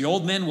visions. Your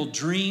old men will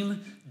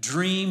dream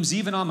dreams.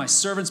 Even on my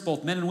servants,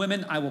 both men and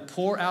women, I will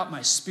pour out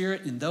my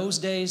spirit in those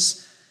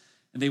days,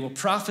 and they will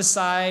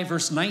prophesy.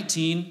 Verse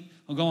 19,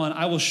 I'll go on.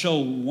 I will show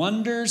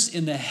wonders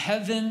in the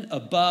heaven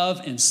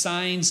above and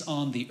signs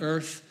on the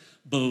earth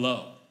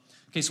below.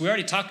 Okay, so we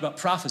already talked about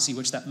prophecy,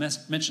 which that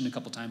mentioned a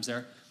couple times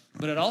there,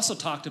 but it also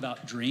talked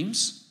about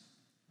dreams,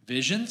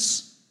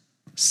 visions,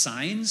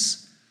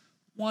 signs,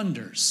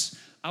 wonders.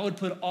 I would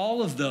put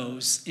all of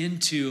those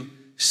into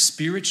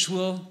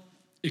spiritual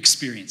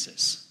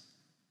experiences.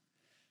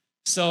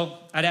 So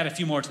I'd add a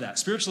few more to that.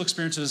 Spiritual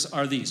experiences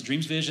are these: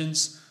 dreams,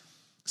 visions,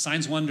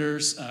 signs,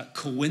 wonders,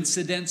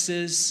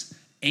 coincidences,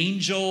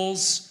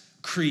 angels,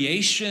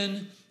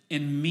 creation,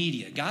 and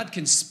media. God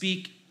can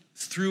speak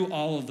through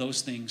all of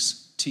those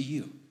things to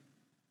you.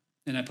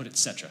 And I put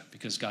etc.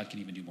 because God can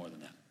even do more than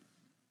that.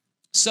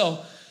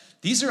 So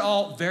these are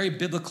all very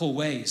biblical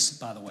ways,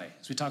 by the way,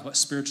 as we talk about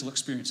spiritual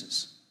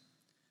experiences.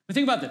 But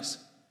think about this.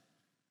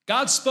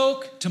 God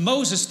spoke to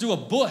Moses through a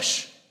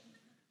bush.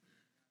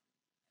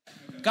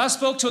 God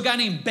spoke to a guy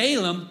named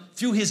Balaam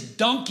through his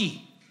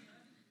donkey.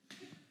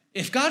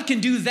 If God can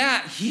do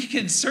that, he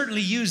can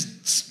certainly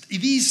use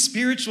these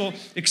spiritual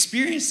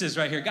experiences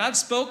right here. God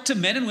spoke to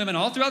men and women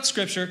all throughout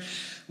Scripture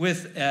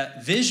with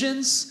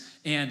visions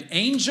and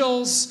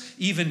angels,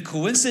 even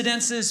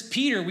coincidences.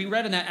 Peter, we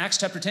read in that Acts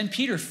chapter 10,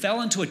 Peter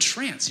fell into a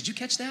trance. Did you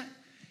catch that?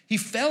 He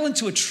fell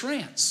into a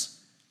trance.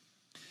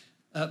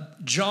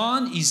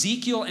 John,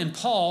 Ezekiel, and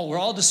Paul were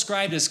all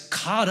described as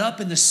caught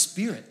up in the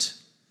Spirit.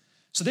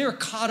 So they were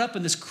caught up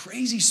in this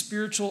crazy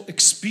spiritual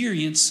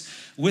experience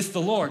with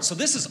the Lord. So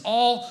this is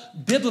all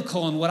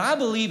biblical, and what I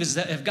believe is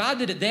that if God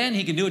did it then,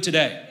 he can do it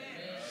today.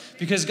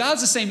 Because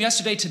God's the same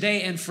yesterday,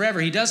 today, and forever.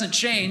 He doesn't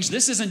change.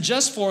 This isn't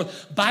just for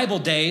Bible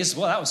days.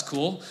 Well, that was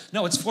cool.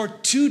 No, it's for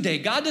today.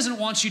 God doesn't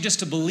want you just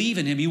to believe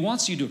in him. He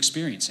wants you to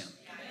experience him.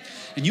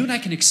 And you and I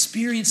can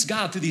experience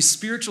God through these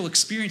spiritual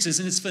experiences,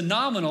 and it's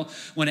phenomenal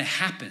when it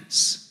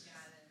happens.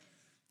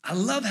 I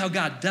love how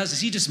God does this.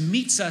 He just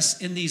meets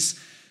us in these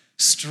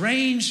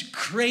strange,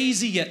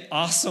 crazy, yet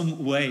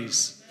awesome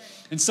ways.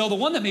 And so the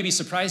one that maybe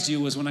surprised you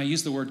was when I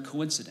used the word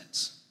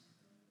coincidence.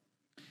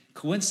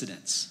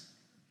 Coincidence.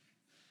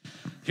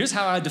 Here's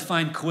how I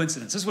define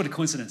coincidence. This is what a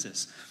coincidence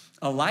is.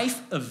 A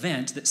life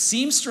event that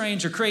seems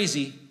strange or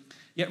crazy,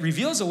 yet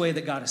reveals a way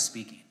that God is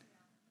speaking.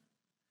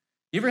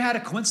 You ever had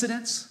a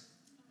coincidence?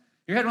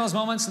 You ever had one of those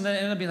moments and then it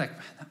ended up being like,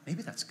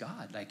 maybe that's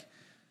God. Like,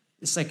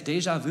 it's like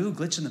deja vu,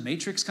 glitch in the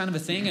matrix kind of a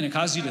thing, and it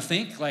causes you to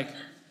think like,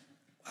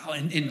 wow,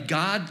 and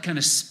God kind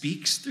of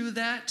speaks through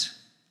that.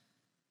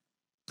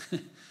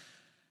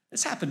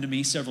 This happened to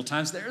me several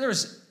times. There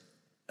was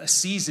a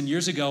season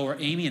years ago where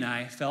Amy and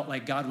I felt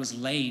like God was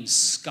laying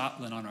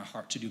Scotland on our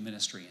heart to do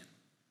ministry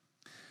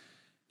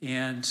in.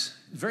 And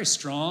very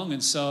strong,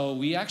 and so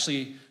we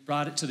actually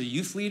brought it to the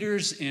youth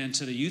leaders and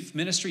to the youth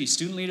ministry,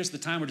 student leaders at the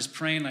time. We're just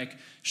praying like,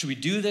 should we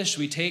do this? Should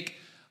we take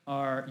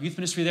our youth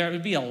ministry there? It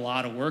would be a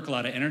lot of work, a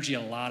lot of energy,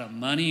 a lot of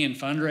money and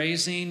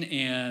fundraising,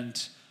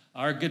 and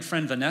our good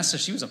friend Vanessa,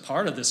 she was a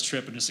part of this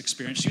trip and this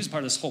experience. She was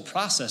part of this whole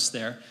process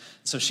there.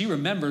 So she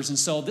remembers. And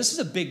so this is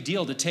a big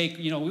deal to take,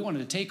 we wanted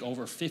to take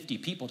over 50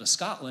 people to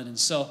Scotland. And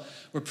so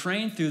we're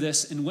praying through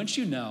this. And once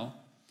you know,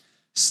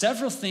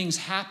 several things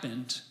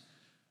happened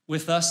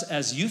with us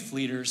as youth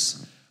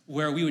leaders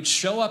where we would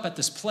show up at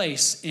this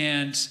place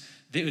and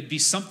it would be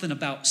something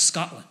about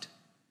Scotland.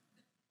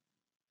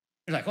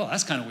 You're like, oh,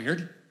 that's kind of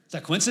weird. Is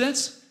that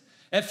coincidence?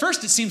 At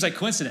first, it seems like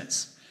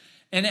coincidence.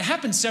 And it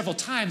happened several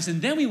times.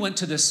 And then we went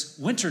to this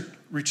winter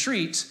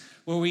retreat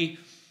where we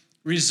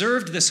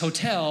reserved this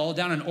hotel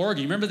down in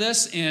Oregon. You remember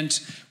this? And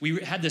we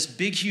had this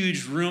big,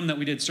 huge room that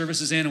we did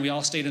services in, and we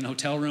all stayed in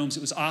hotel rooms.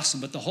 It was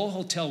awesome. But the whole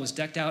hotel was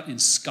decked out in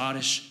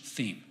Scottish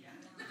theme.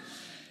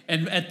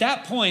 And at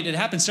that point, it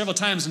happened several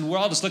times, and we're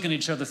all just looking at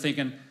each other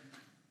thinking,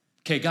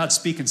 okay, God's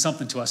speaking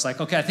something to us.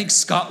 Like, okay, I think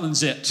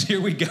Scotland's it. Here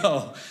we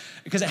go.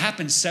 Because it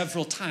happened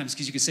several times.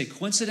 Because you could say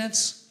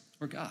coincidence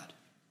or God.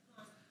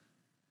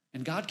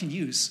 And God can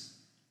use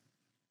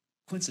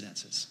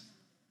coincidences.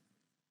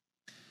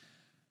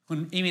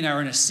 When Amy and I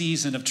were in a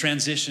season of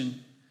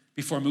transition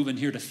before moving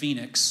here to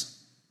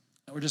Phoenix,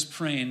 we're just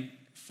praying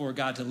for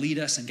God to lead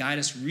us and guide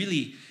us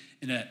really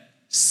in a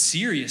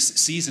serious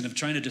season of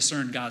trying to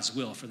discern God's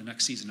will for the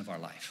next season of our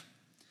life.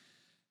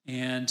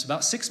 And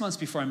about 6 months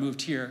before I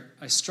moved here,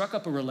 I struck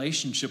up a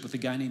relationship with a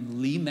guy named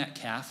Lee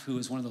Metcalf, who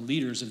is one of the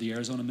leaders of the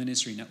Arizona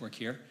Ministry Network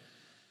here.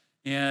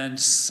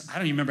 And I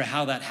don't even remember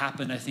how that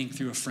happened, I think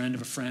through a friend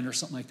of a friend or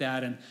something like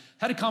that, and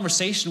had a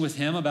conversation with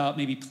him about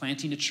maybe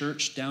planting a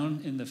church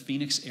down in the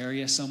Phoenix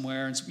area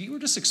somewhere. And so we were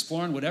just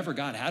exploring whatever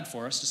God had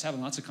for us, just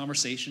having lots of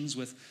conversations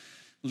with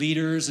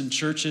leaders and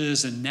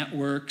churches and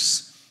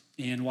networks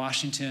in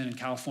Washington and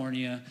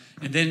California,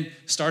 and then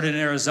started in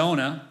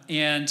Arizona.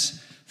 And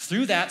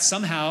through that,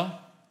 somehow,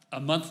 a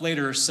month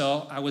later or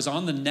so, I was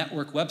on the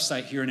network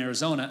website here in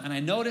Arizona, and I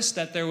noticed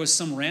that there was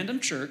some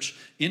random church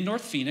in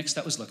North Phoenix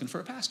that was looking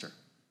for a pastor.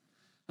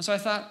 And so I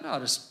thought, no,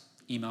 I'll just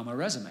email my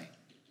resume.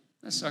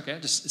 That's okay,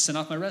 just send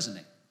off my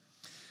resume.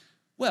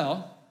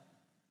 Well,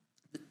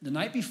 the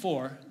night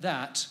before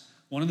that,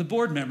 one of the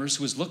board members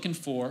who was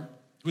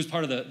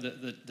part of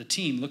the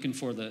team looking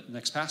for the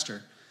next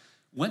pastor,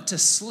 went to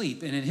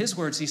sleep, and in his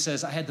words, he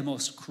says, I had the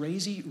most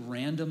crazy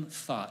random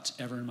thought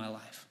ever in my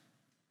life.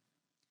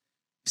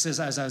 He says,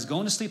 as I was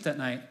going to sleep that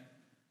night,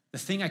 the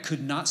thing I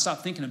could not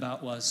stop thinking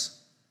about was,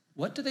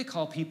 what do they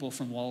call people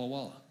from Walla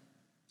Walla?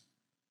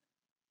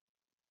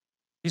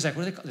 He's like,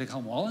 what do they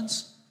call them?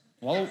 Wallans?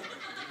 Walla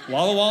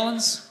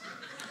Wallans?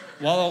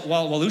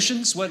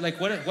 Wallaceans?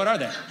 What are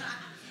they?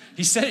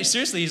 He said it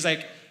seriously. He's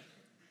like,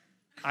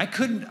 I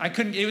couldn't,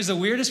 it was the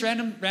weirdest,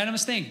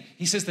 randomest thing.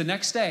 He says, the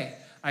next day,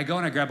 I go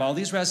and I grab all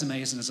these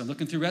resumes, and as I'm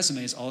looking through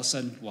resumes, all of a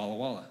sudden, Walla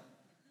Walla.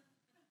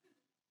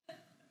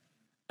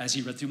 As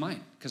he read through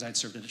mine, because I'd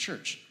served at a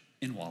church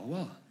in Walla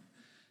Walla.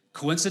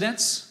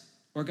 Coincidence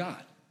or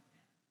God?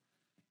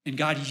 And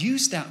God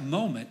used that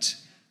moment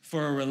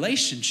for a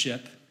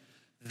relationship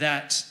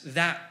that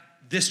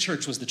this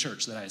church was the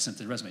church that I had sent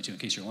the resume to, in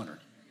case you're wondering.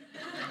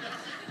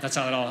 That's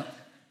how it all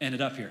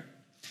ended up here.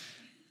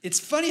 It's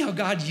funny how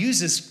God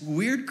uses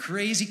weird,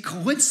 crazy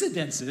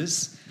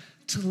coincidences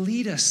to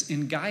lead us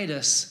and guide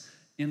us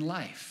in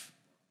life.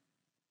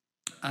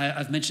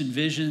 I've mentioned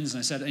visions, and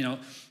I said,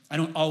 I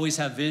don't always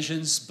have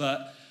visions,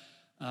 but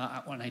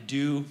when I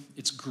do,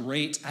 it's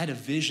great. I had a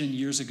vision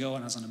years ago,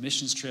 and I was on a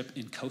missions trip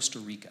in Costa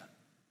Rica.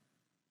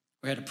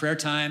 We had a prayer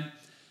time,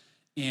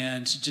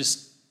 and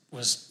just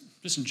was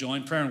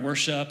enjoying prayer and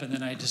worship, and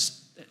then I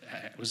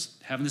was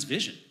having this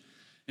vision.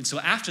 And so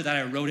after that,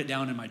 I wrote it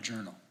down in my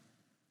journal.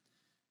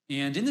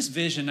 And in this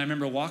vision, I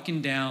remember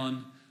walking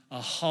down a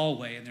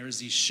hallway, and there was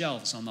these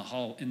shelves in the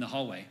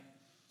hallway.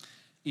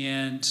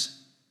 And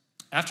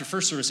after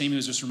first service, Amy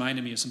was just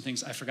reminding me of some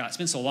things I forgot. It's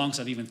been so long since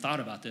I've even thought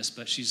about this,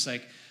 but she's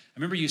like, I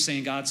remember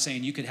God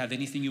saying you could have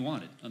anything you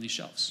wanted on these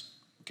shelves.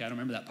 Okay, I don't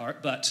remember that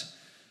part, but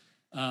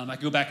I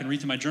could go back and read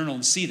through my journal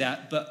and see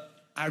that. But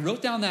I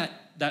wrote down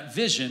that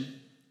vision,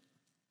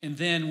 and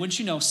then, wouldn't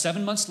you know,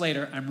 7 months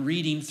later, I'm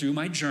reading through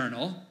my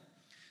journal.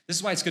 This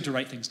is why it's good to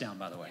write things down,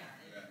 by the way.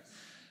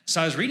 So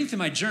I was reading through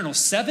my journal.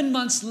 7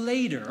 months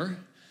later,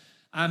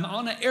 I'm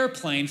on an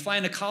airplane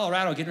flying to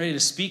Colorado, getting ready to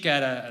speak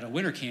at a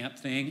winter camp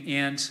thing,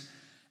 and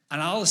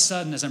all of a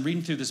sudden, as I'm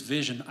reading through this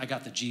vision, I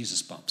got the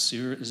Jesus bumps.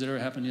 Has it ever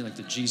happened to you? Like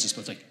the Jesus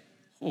bumps. Like,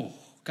 oh,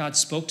 God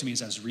spoke to me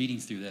as I was reading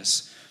through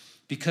this,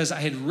 because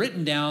I had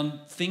written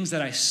down things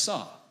that I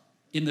saw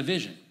in the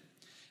vision.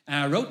 And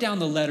I wrote down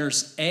the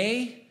letters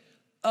A,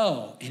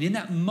 O, and in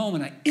that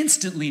moment, I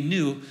instantly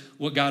knew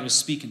what God was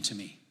speaking to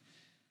me,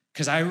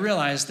 because I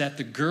realized that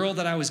the girl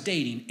that I was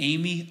dating,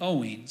 Amy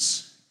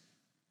Owings,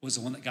 was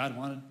the one that God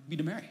wanted me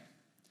to marry.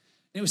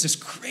 It was this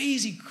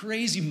crazy,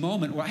 crazy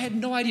moment where I had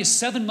no idea.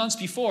 7 months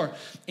before,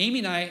 Amy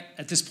and I,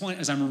 at this point,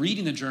 as I'm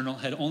reading the journal,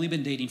 had only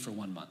been dating for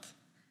 1 month.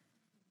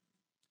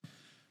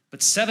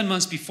 But 7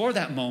 months before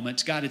that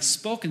moment, God had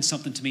spoken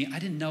something to me. I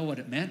didn't know what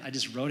it meant. I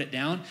just wrote it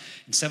down.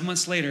 And 7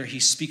 months later, he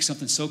speaks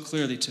something so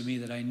clearly to me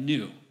that I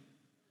knew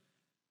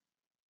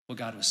what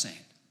God was saying.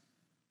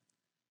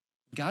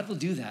 God will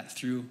do that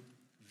through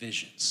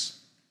visions.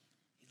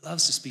 He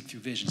loves to speak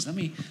through visions. Let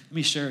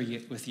me share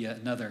with you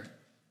another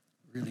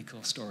really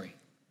cool story.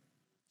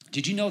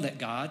 Did you know that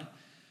God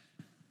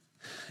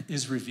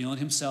is revealing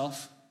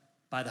himself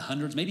by the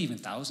hundreds, maybe even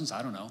thousands,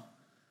 I don't know,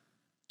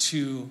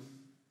 to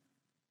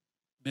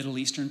Middle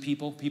Eastern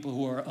people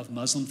who are of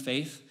Muslim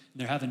faith?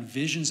 They're having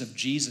visions of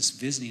Jesus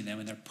visiting them,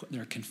 and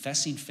they're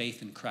confessing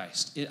faith in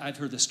Christ. I've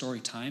heard this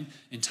story time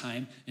and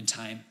time and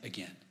time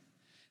again.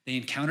 They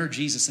encounter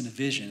Jesus in a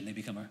vision, and they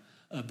become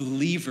a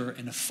believer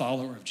and a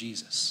follower of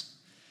Jesus.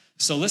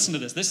 So listen to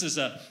this. This is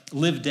a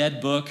Live Dead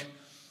book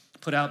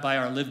put out by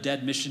our Live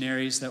Dead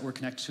missionaries that we're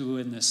connected to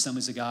in the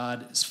Assemblies of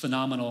God. It's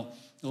phenomenal,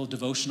 little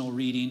devotional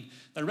reading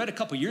that I read a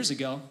couple years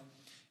ago,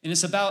 and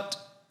it's about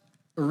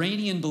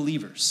Iranian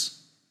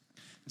believers.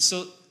 And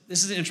so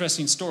this is an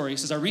interesting story. It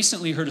says, I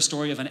recently heard a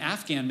story of an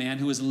Afghan man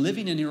who was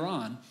living in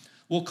Iran.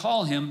 We'll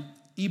call him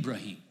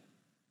Ibrahim.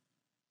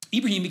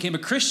 Ibrahim became a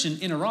Christian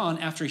in Iran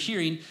after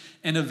hearing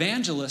an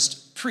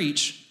evangelist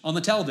preach on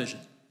the television.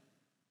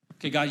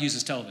 Okay, God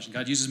uses television.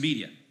 God uses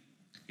media.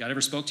 God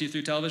ever spoke to you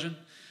through television?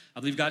 I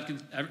believe God can,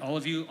 all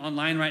of you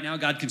online right now,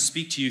 God can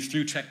speak to you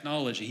through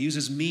technology. He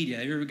uses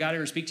media. God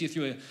ever speak to you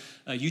through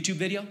a YouTube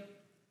video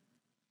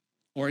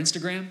or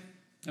Instagram?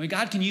 I mean,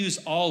 God can use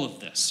all of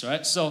this,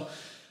 right? So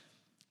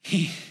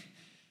he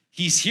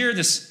He's heard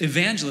this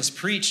evangelist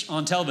preach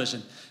on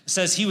television. It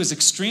says he was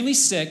extremely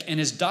sick and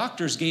his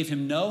doctors gave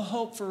him no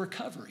hope for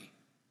recovery.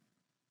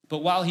 But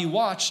while he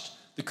watched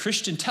the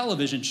Christian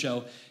television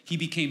show, he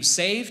became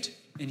saved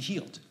and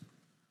healed.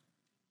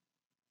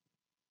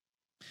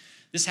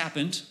 This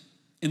happened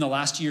in the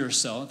last year or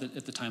so,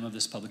 at the time of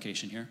this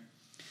publication here.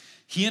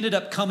 He ended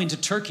up coming to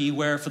Turkey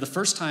where for the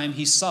first time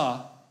he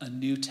saw a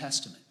New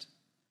Testament.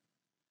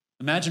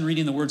 Imagine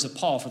reading the words of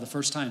Paul for the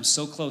first time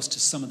so close to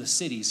some of the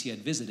cities he had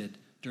visited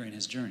during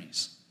his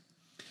journeys.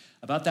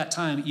 About that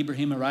time,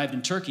 Ibrahim arrived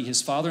in Turkey.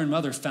 His father and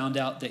mother found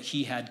out that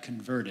he had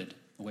converted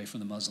away from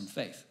the Muslim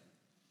faith.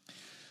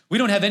 "We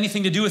don't have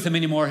anything to do with him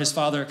anymore," his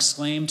father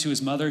exclaimed to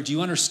his mother. "Do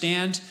you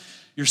understand?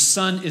 Your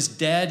son is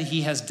dead.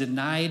 He has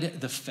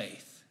denied the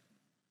faith."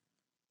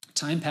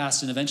 Time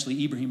passed, and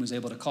eventually Ibrahim was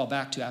able to call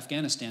back to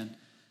Afghanistan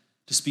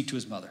to speak to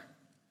his mother.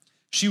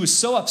 She was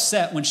so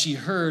upset when she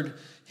heard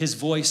his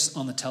voice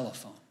on the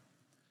telephone.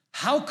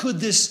 "How could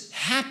this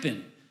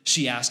happen?"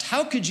 she asked.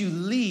 "How could you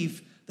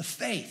leave the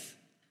faith?"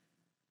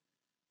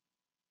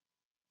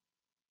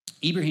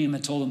 Ibrahim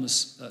had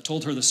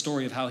told her the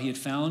story of how he had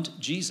found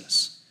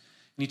Jesus.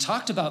 And he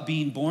talked about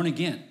being born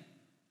again.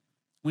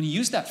 When he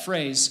used that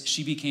phrase,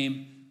 she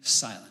became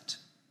silent.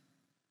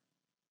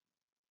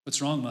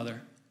 "What's wrong,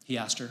 mother?" he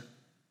asked her,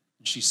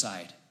 and she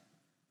sighed.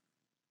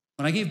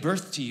 "When I gave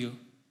birth to you,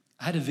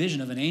 I had a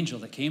vision of an angel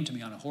that came to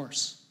me on a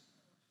horse.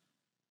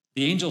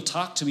 The angel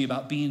talked to me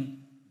about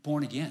being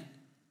born again,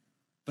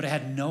 but I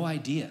had no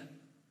idea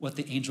what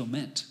the angel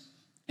meant.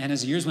 And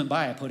as the years went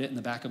by, I put it in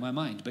the back of my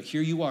mind. But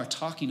here you are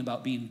talking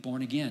about being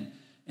born again,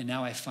 and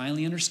now I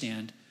finally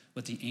understand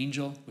what the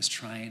angel was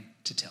trying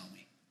to tell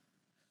me."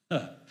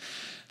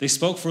 They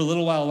spoke for a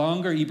little while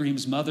longer.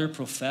 Ibrahim's mother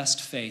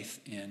professed faith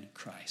in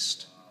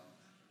Christ.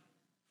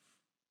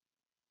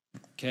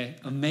 Okay,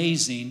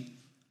 amazing,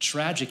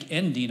 tragic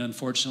ending,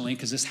 unfortunately,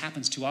 because this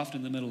happens too often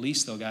in the Middle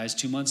East, though, guys.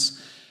 2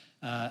 months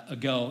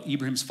ago,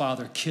 Ibrahim's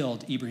father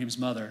killed Ibrahim's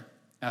mother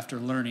after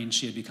learning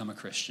she had become a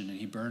Christian, and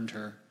he burned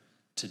her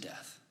to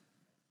death.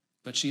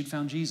 But she had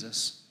found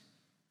Jesus.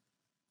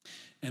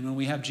 And when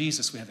we have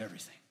Jesus, we have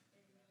everything.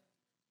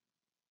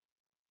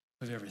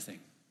 We have everything.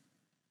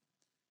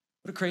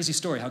 What a crazy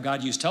story how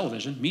God used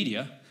television,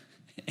 media,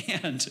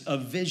 and a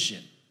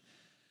vision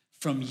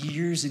from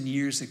years and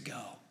years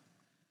ago.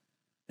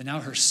 And now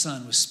her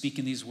son was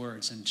speaking these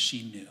words and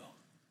she knew.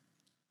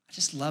 I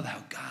just love how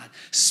God,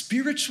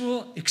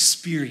 spiritual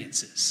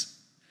experiences,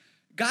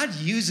 God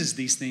uses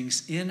these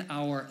things in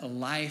our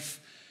life.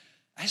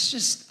 I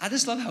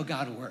just love how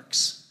God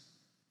works.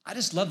 I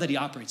just love that he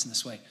operates in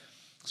this way.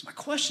 So my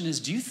question is,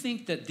 do you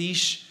think that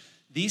these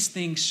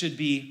things should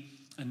be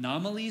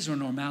anomalies or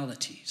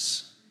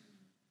normalities?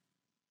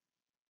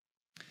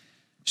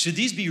 Should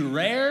these be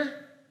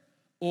rare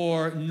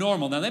or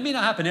normal? Now, that may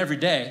not happen every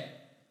day,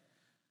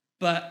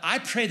 but I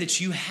pray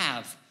that you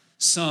have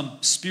some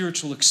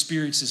spiritual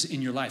experiences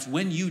in your life.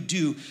 When you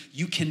do,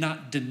 you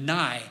cannot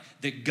deny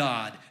that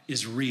God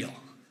is real.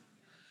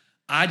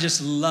 I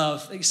just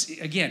love,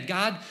 again,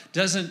 God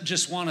doesn't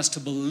just want us to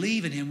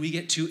believe in him, we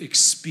get to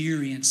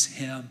experience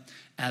him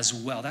as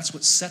well. That's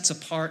what sets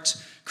apart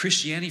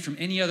Christianity from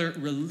any other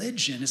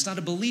religion. It's not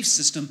a belief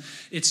system.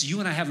 It's you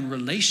and I having a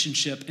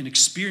relationship and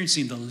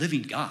experiencing the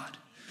living God.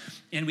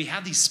 And we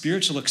have these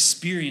spiritual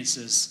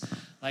experiences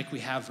like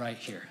we have right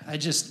here. I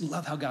just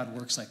love how God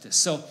works like this.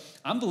 So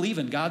I'm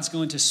believing God's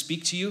going to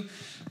speak to you.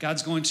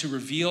 God's going to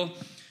reveal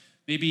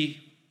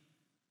maybe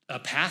a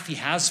path he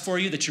has for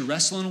you that you're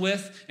wrestling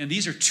with. And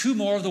these are 2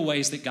 more of the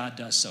ways that God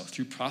does so,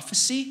 through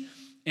prophecy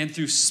and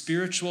through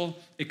spiritual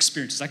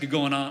experiences. I could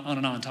go on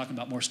and on talking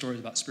about more stories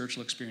about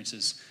spiritual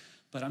experiences,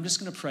 but I'm just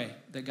going to pray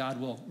that God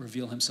will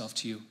reveal himself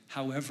to you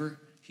however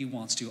he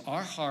wants to.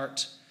 Our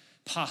heart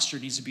posture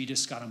needs to be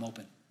just, God, I'm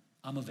open.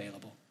 I'm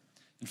available.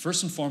 And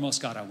first and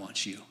foremost, God, I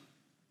want you.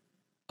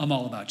 I'm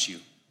all about you.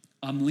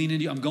 I'm leaning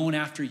to you. I'm going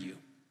after you.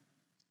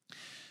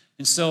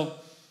 And so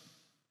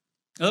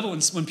I love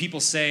it when people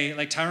say,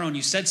 like, Tyrone,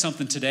 you said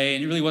something today,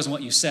 and it really wasn't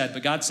what you said,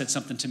 but God said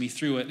something to me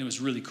through it, and it was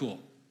really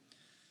cool.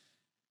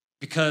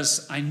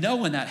 Because I know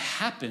when that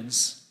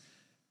happens,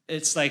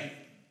 it's like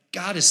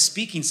God is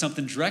speaking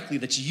something directly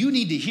that you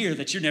need to hear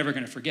that you're never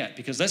going to forget.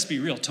 Because let's be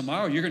real,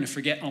 tomorrow you're going to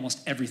forget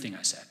almost everything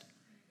I said.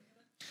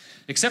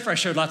 Except for I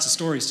shared lots of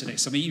stories today.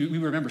 So we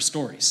remember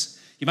stories.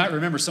 You might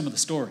remember some of the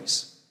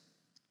stories.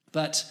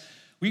 But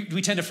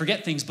we tend to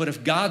forget things. But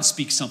if God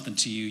speaks something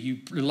to you,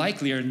 you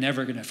likely are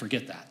never going to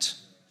forget that.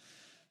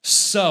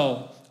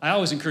 So I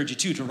always encourage you,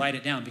 too, to write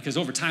it down. Because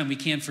over time, we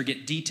can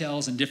forget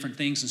details and different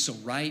things. And so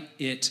write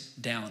it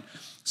down.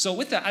 So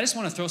with that, I just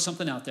want to throw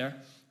something out there.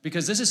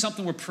 Because this is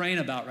something we're praying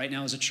about right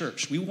now as a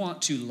church. We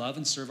want to love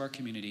and serve our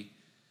community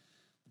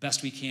the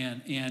best we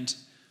can. And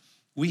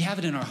we have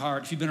it in our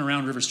heart. If you've been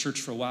around Rivers Church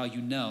for a while,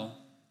 you know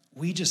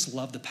we just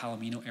love the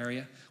Palomino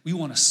area. We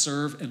want to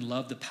serve and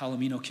love the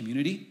Palomino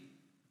community.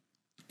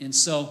 And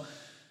so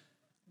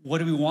what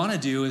do we want to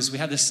do is we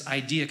have this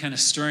idea kind of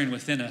stirring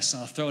within us.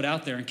 And I'll throw it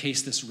out there in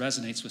case this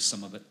resonates with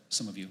some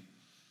of you.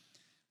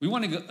 We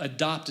want to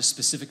adopt a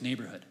specific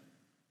neighborhood.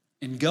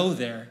 and go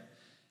there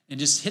and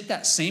just hit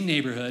that same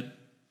neighborhood,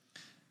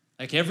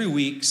 like every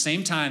week,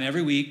 same time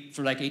every week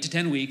for like 8 to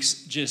 10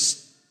 weeks,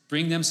 just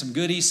bring them some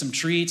goodies, some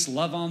treats,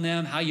 love on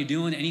them. How you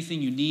doing?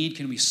 Anything you need?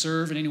 Can we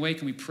serve in any way?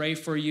 Can we pray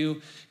for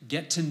you?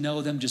 Get to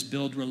know them, just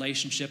build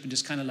relationship, and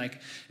just kind of like,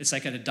 it's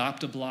like an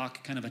adopt a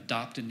block, kind of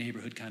adopt a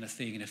neighborhood kind of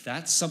thing. And if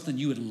that's something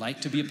you would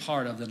like to be a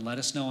part of, then let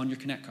us know on your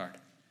Connect card.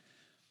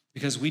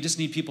 Because we just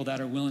need people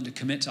that are willing to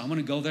commit to, I'm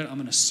gonna go there, I'm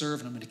gonna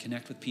serve, and I'm gonna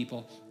connect with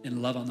people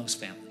and love on those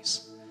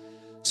families.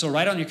 So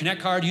write on your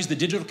Connect card, use the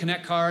digital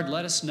Connect card,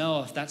 let us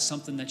know if that's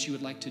something that you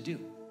would like to do.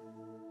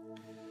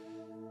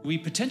 We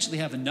potentially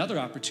have another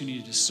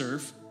opportunity to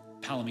serve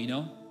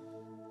Palomino.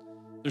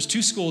 There's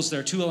 2 schools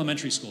there, 2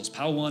 elementary schools,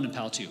 PAL 1 and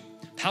PAL 2.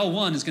 PAL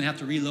 1 is gonna have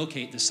to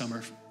relocate this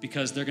summer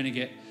because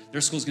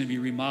their school's gonna be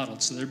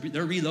remodeled. So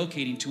they're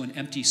relocating to an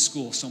empty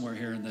school somewhere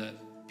here in the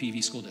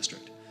PV school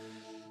district.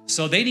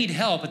 So they need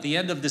help at the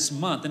end of this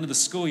month, end of the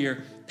school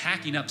year,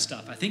 packing up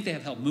stuff. I think they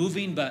have help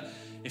moving, but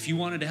if you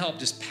wanted to help,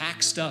 just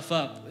pack stuff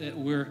up.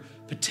 We're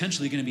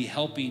potentially gonna be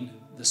helping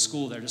the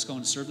school there, just going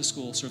to serve the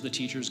school, serve the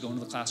teachers, go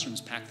into the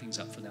classrooms, pack things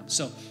up for them.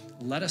 So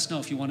let us know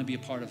if you want to be a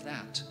part of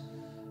that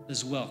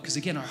as well. Because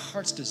again, our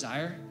heart's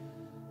desire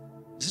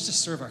is just to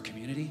serve our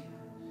community,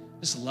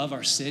 just love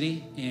our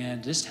city,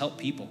 and just help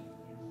people.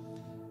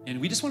 And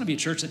we just want to be a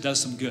church that does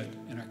some good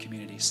in our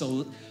community.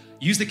 So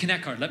use the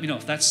Connect card. Let me know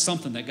if that's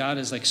something that God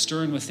is like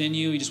stirring within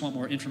you. You just want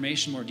more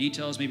information, more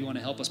details, maybe you want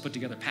to help us put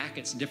together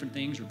packets and different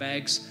things or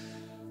bags.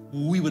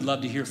 We would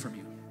love to hear from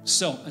you.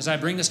 So as I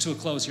bring this to a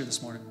close here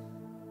this morning,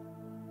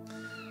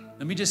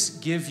 let me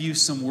just give you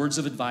some words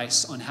of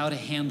advice on how to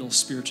handle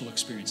spiritual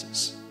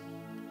experiences.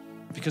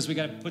 Because we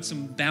got to put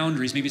some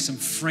boundaries, maybe some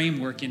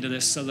framework into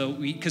this so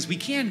that because we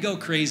can go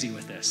crazy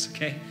with this,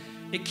 okay?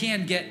 It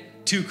can get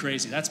too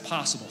crazy, that's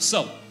possible.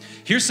 So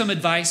here's some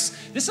advice.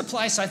 This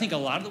applies to, I think, a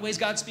lot of the ways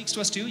God speaks to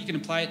us too. You can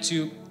apply it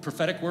to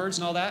prophetic words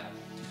and all that.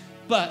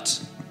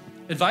 But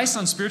advice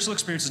on spiritual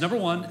experiences, number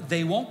 1,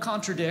 they won't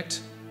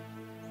contradict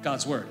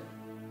God's word.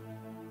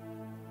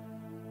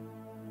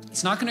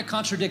 It's not going to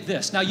contradict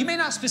this. Now, you may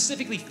not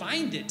specifically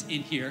find it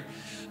in here,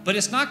 but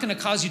it's not going to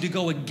cause you to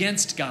go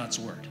against God's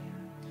word.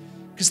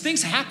 Because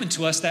things happen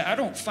to us that I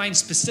don't find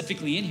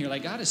specifically in here.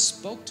 Like God has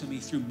spoke to me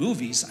through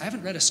movies. I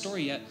haven't read a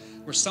story yet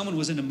where someone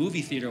was in a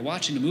movie theater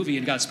watching a movie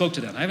and God spoke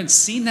to them. I haven't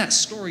seen that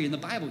story in the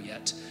Bible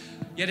yet.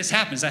 Yet it's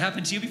happened. Has that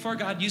happened to you before?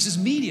 God uses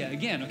media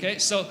again, okay?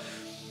 So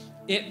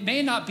it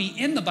may not be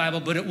in the Bible,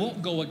 but it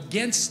won't go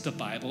against the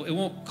Bible. It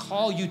won't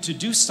call you to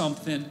do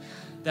something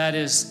that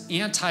is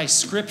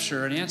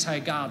anti-scripture and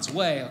anti-God's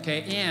way,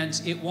 okay? And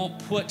it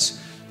won't put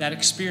that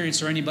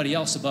experience or anybody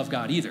else above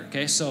God either,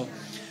 okay? So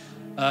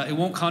it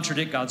won't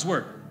contradict God's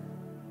word.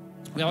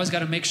 We always got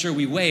to make sure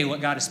we weigh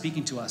what God is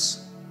speaking to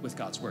us with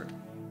God's word.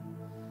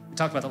 We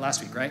talked about that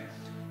last week, right?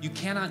 You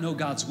cannot know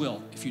God's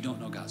will if you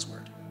don't know God's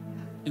word.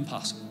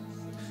 Impossible.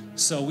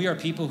 So we are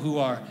people who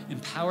are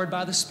empowered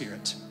by the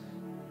Spirit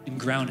and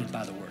grounded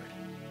by the word.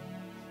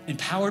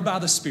 Empowered by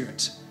the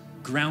Spirit,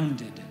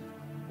 grounded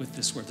with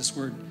this word. This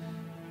word,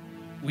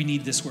 we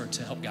need this word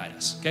to help guide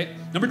us, okay?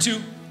 Number 2,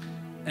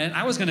 and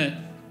I was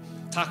gonna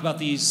talk about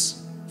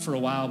these for a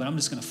while, but I'm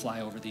just gonna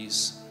fly over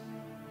these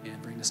and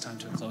bring this time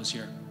to a close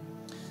here.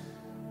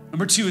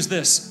 Number 2 is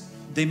this: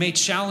 they may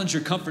challenge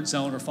your comfort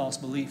zone or false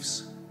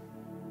beliefs.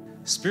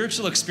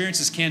 Spiritual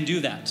experiences can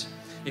do that.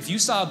 If you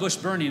saw a bush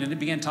burning and it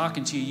began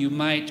talking to you, you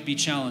might be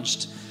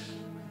challenged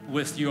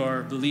with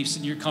your beliefs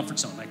in your comfort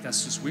zone. Like,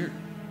 that's just weird.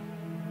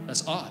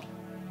 That's odd,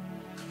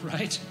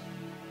 right?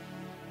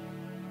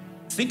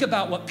 Think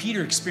about what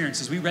Peter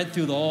experienced as we read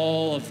through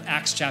all of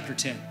Acts chapter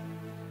 10.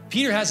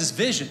 Peter has this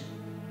vision,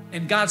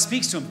 and God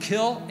speaks to him,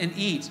 kill and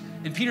eat.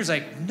 And Peter's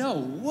like, no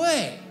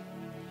way.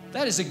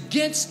 That is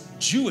against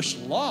Jewish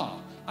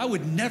law. I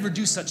would never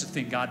do such a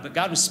thing, God. But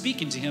God was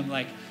speaking to him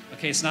like,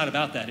 okay, it's not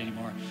about that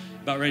anymore.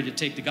 About ready to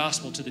take the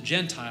gospel to the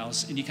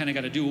Gentiles, and you kind of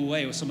got to do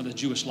away with some of the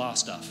Jewish law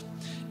stuff.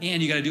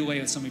 And you got to do away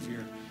with some of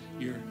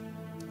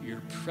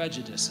your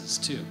prejudices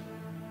too.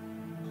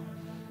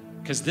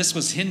 Because this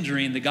was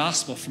hindering the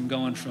gospel from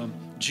going from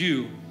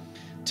Jew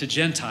to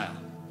Gentile.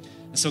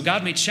 And so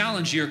God may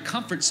challenge your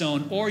comfort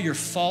zone or your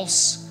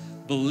false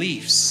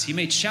beliefs. He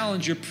may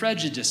challenge your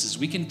prejudices.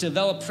 We can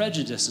develop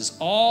prejudices.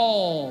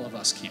 All of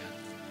us can.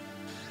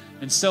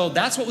 And so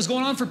that's what was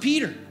going on for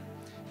Peter.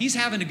 He's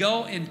having to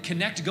go and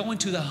connect, go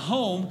into the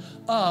home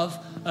of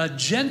a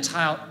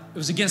Gentile. It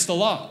was against the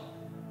law.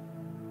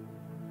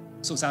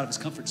 So it's out of his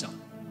comfort zone.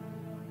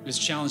 It was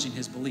challenging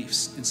his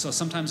beliefs. And so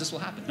sometimes this will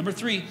happen. Number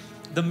 3,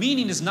 the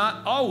meaning is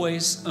not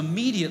always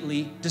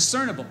immediately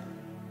discernible.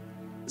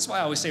 That's why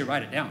I always say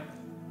write it down.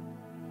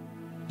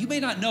 You may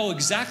not know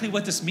exactly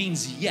what this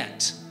means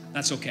yet.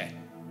 That's okay.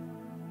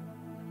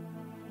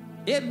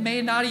 It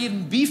may not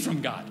even be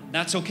from God.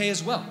 That's okay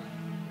as well.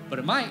 But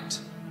it might.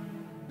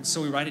 And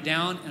so we write it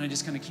down, and I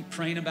just kind of keep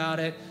praying about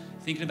it,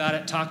 thinking about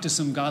it, talk to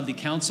some godly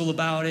counsel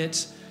about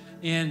it.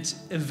 And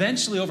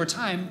eventually, over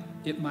time,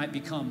 it might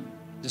become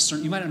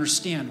discerned. You might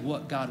understand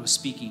what God was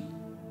speaking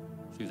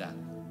through that.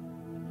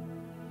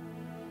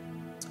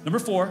 Number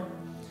 4,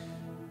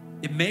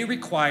 It may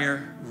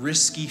require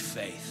risky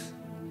faith.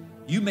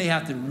 You may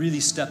have to really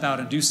step out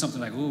and do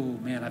something like, oh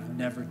man, I've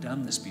never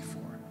done this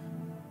before.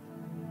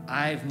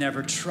 I've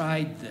never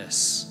tried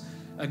this.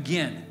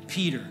 Again,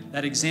 Peter,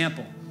 that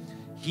example,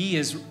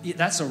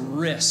 that's a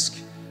risk.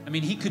 I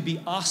mean, he could be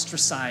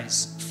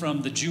ostracized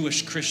from the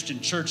Jewish Christian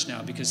church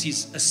now because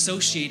he's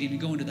associating and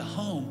going to the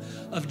home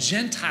of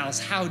Gentiles.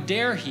 How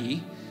dare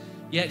he?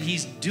 Yet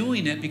he's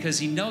doing it because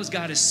he knows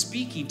God is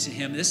speaking to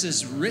him. This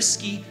is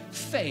risky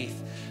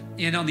faith.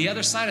 And on the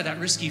other side of that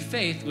risky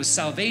faith was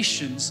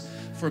salvations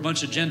for a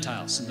bunch of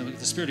Gentiles. And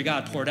the Spirit of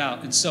God poured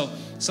out. And so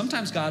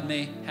sometimes God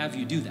may have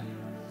you do that.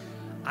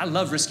 I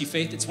love risky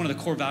faith. It's one of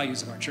the core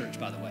values of our church,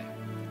 by the way.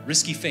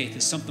 Risky faith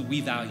is something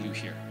we value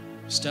here.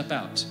 Step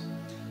out.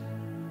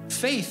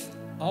 Faith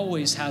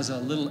always has a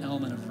little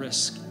element of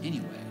risk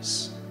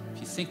anyways.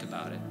 If you think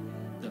about it,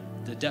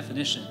 the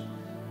definition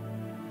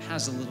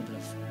has a little bit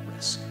of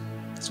risk.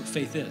 That's what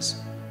faith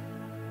is.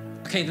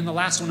 Okay, then the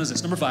last one is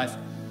this, number 5.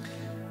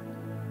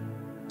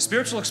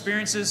 Spiritual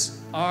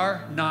experiences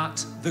are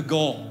not the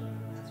goal.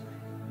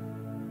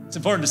 It's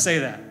important to say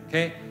that,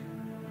 okay?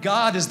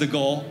 God is the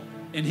goal,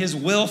 and his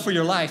will for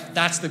your life,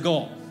 that's the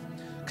goal.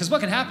 Because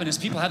what can happen is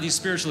people have these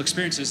spiritual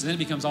experiences, and then it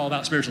becomes all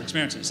about spiritual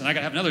experiences. And I got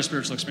to have another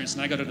spiritual experience,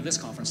 and I got to go to this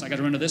conference, and I got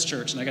to run to this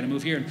church, and I got to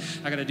move here, and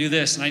I got to do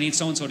this, and I need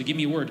so-and-so to give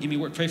me a word,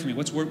 pray for me.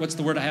 What's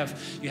the word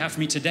you have for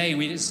me today? And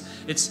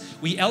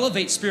we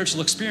elevate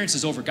spiritual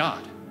experiences over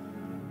God.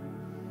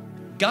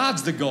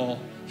 God's the goal.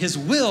 His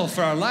will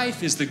for our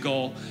life is the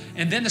goal.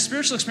 And then the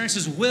spiritual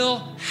experiences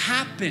will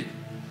happen.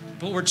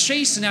 But we're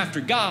chasing after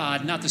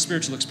God, not the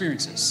spiritual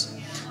experiences.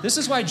 This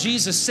is why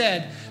Jesus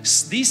said,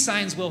 these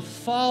signs will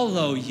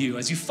follow you.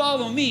 As you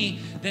follow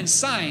me, then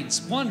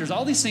signs, wonders,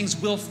 all these things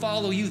will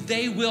follow you.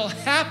 They will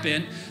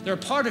happen. They're a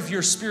part of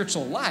your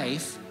spiritual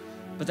life,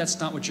 but that's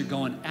not what you're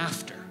going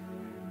after.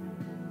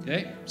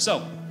 Okay?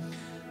 So,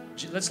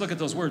 let's look at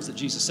those words that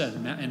Jesus said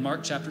in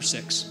Mark chapter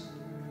 16.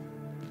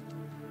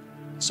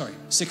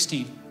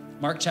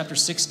 Mark chapter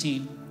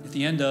 16, at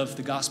the end of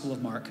the Gospel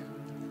of Mark.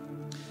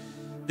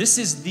 This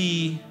is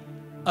the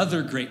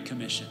other Great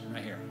Commission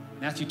right here.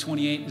 Matthew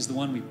 28 is the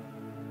one we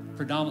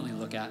predominantly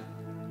look at.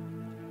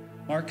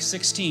 Mark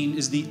 16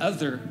 is the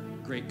other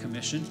Great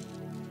Commission.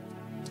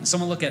 And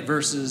someone look at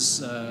verses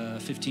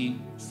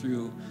 15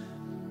 through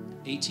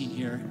 18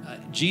 here.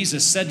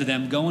 Jesus said to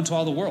them, go into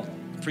all the world,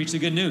 preach the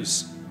good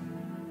news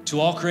to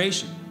all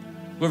creation.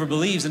 Whoever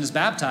believes and is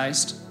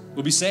baptized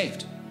will be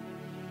saved.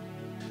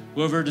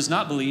 Whoever does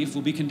not believe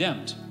will be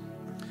condemned.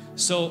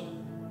 So,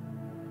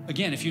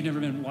 again, if you've never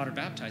been water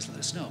baptized, let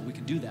us know. We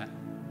can do that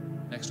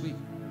next week.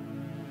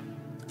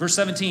 Verse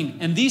 17,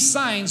 and these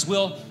signs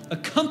will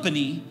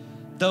accompany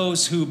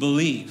those who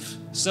believe.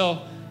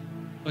 So,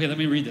 okay, let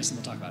me read this and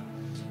we'll talk about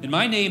it. In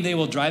my name, they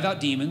will drive out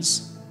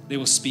demons. They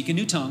will speak in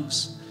new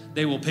tongues.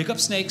 They will pick up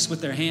snakes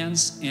with their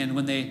hands. And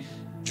when they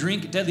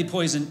drink deadly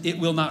poison, it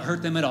will not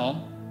hurt them at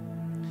all.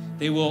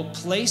 They will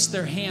place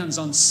their hands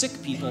on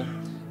sick people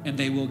and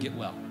they will get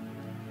well.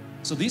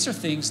 So these are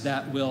things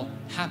that will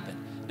happen.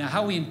 Now,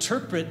 how we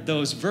interpret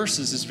those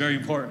verses is very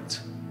important.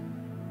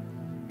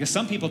 Because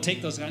some people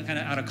take those kind of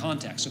out of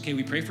context. Okay,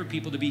 we pray for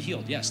people to be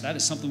healed. Yes, that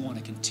is something we want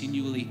to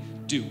continually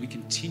do. We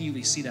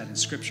continually see that in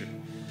Scripture.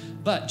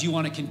 But do you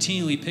want to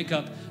continually pick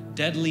up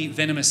deadly,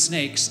 venomous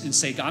snakes and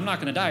say, I'm not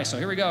going to die, so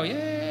here we go.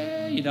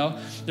 Yeah, you know.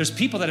 There's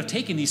people that have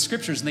taken these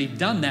Scriptures and they've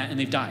done that and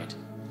they've died.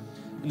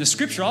 And the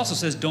Scripture also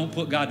says don't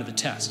put God to the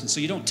test. And so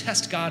you don't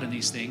test God in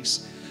these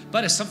things.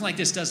 But if something like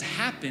this does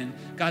happen,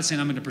 God's saying,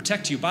 I'm going to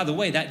protect you. By the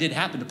way, that did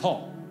happen to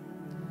Paul.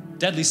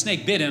 Deadly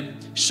snake bit him,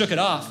 shook it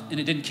off, and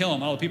it didn't kill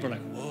him. All the people are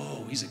like,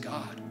 whoa, he's a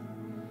God.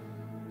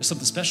 There's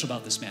something special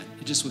about this man.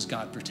 It just was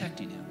God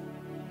protecting him.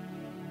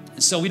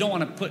 And so we don't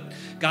want to put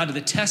God to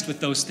the test with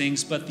those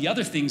things, but the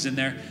other things in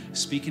there,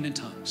 speaking in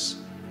tongues,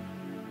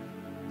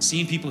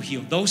 seeing people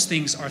healed, those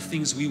things are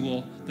things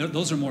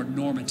those are more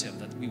normative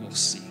that we will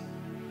see.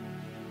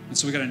 And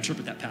so we got to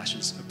interpret that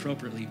passage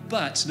appropriately.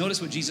 But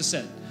notice what Jesus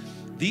said.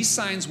 These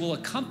signs will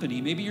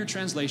accompany, maybe your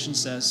translation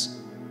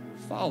says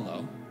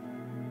follow.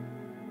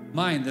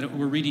 Mine that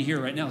we're reading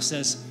here right now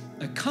says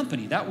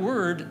accompany. That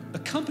word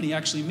accompany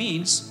actually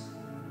means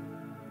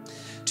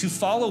to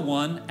follow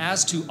one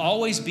as to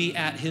always be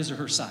at his or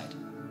her side.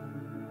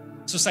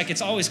 So it's like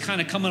it's always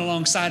kind of coming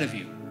alongside of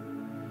you.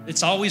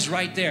 It's always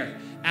right there.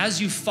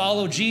 As you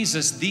follow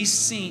Jesus,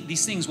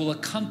 these things will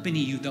accompany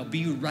you. They'll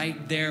be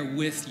right there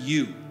with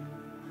you.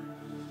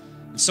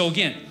 And so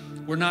again,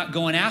 we're not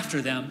going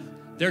after them.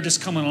 They're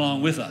just coming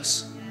along with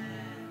us.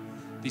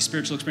 These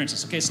spiritual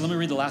experiences. Okay, so let me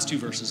read the last 2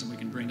 verses and we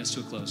can bring this to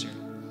a close here.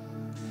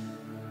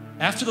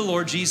 After the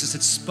Lord Jesus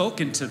had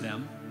spoken to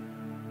them,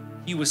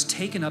 he was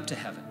taken up to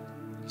heaven.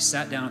 He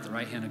sat down at the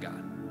right hand of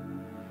God.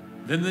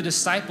 Then the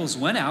disciples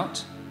went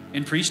out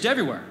and preached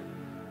everywhere.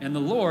 And the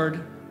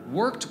Lord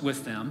worked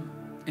with them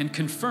and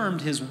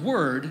confirmed his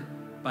word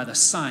by the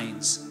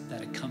signs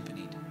that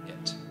accompanied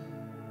it.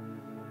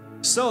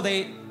 So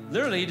they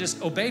literally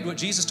just obeyed what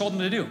Jesus told them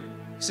to do.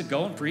 He said,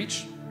 go and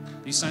preach.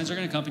 these signs are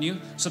going to accompany you.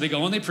 So they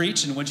go and they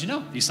preach, and what you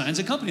know, these signs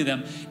accompany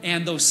them.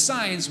 And those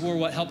signs were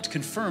what helped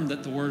confirm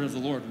that the word of the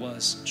Lord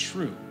was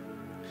true.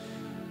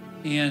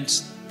 And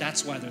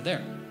that's why they're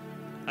there.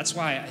 That's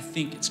why I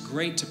think it's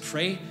great to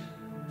pray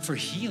for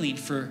healing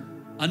for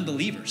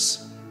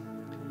unbelievers.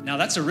 Now,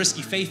 that's a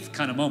risky faith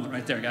kind of moment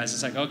right there, guys.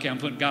 It's like, okay, I'm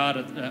putting God,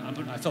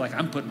 I feel like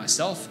I'm putting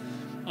myself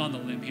on the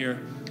limb here.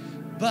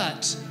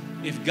 But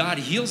if God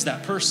heals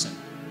that person,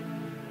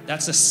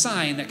 that's a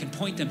sign that can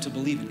point them to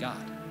believe in God.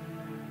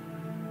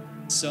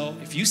 So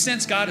if you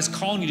sense God is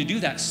calling you to do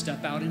that,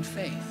 step out in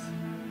faith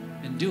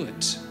and do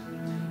it.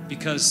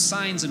 Because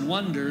signs and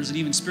wonders and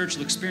even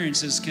spiritual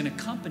experiences can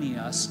accompany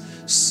us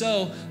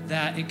so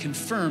that it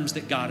confirms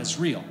that God is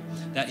real,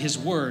 that his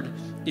word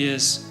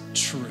is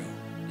true.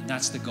 And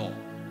that's the goal.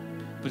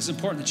 But it's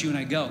important that you and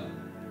I go.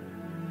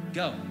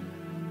 Go.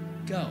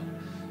 Go.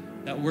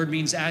 That word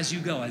means as you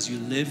go, as you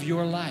live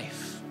your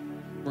life.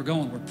 We're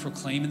going, we're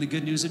proclaiming the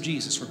good news of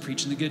Jesus. We're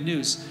preaching the good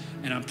news.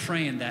 And I'm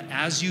praying that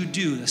as you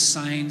do, the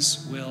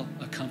signs will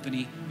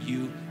accompany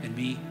you and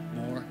me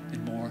more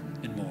and more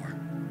and more.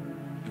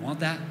 You want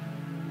that?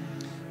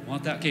 You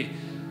want that? Okay,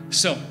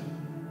 so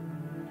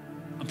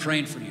I'm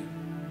praying for you.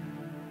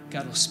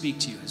 God will speak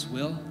to you, his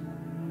will.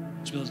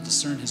 You'll be able to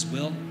discern his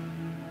will.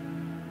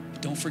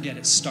 But don't forget,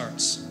 it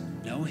starts.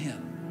 Know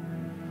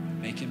him.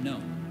 Make him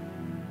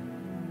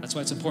known. That's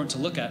why it's important to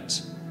look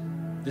at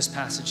this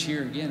passage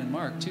here again in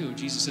Mark too.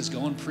 Jesus says,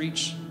 go and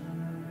preach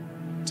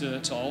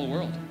to all the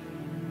world.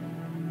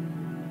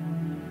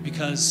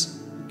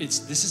 Because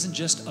this isn't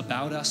just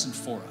about us and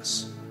for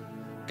us.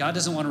 God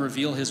doesn't want to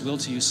reveal his will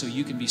to you so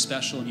you can be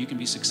special and you can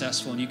be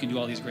successful and you can do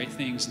all these great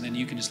things and then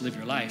you can just live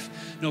your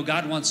life. No,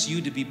 God wants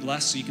you to be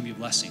blessed so you can be a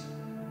blessing.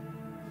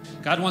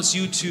 God wants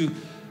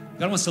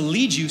to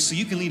lead you so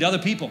you can lead other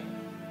people.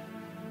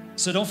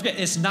 So don't forget,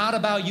 it's not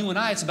about you and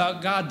I, it's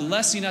about God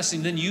blessing us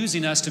and then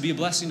using us to be a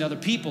blessing to other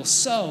people.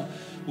 So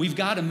we've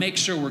got to make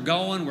sure we're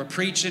going, we're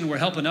preaching, we're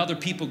helping other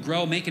people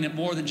grow, making it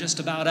more than just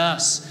about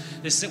us.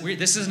 This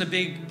isn't a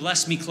big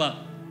bless me club.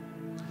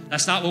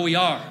 That's not what we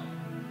are.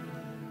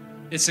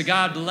 It's a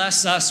God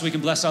bless us so we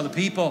can bless other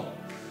people,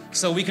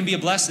 so we can be a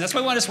blessing. That's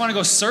why I just want to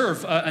go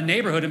serve a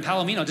neighborhood in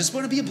Palomino. Just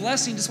want to be a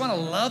blessing, just want to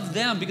love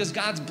them because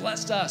God's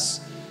blessed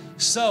us.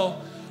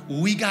 So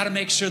we got to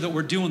make sure that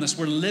we're doing this,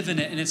 we're living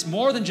it, and it's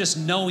more than just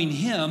knowing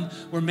him,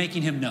 we're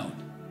making him known.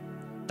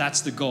 That's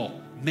the goal,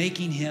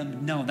 making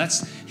him known.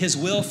 That's his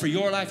will for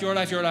your life, your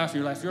life, your life,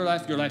 your life, your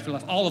life, your life, your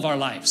life, all of our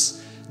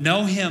lives.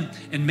 Know him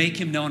and make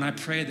him known. I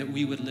pray that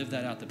we would live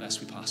that out the best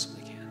we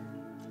possibly can.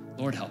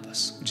 Lord, help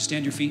us. Would you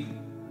stand to your feet?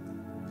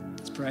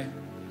 Let's pray.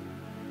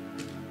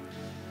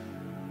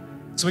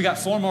 So we got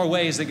 4 more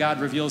ways that God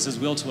reveals his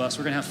will to us.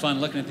 We're going to have fun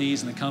looking at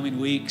these in the coming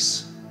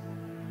weeks.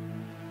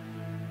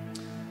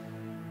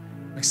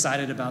 I'm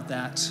excited about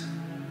that.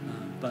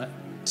 But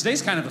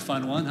today's kind of a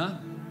fun one, huh?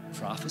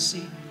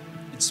 Prophecy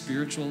and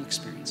spiritual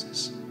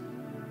experiences.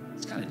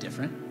 It's kind of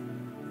different,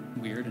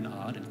 weird and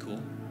odd and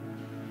cool.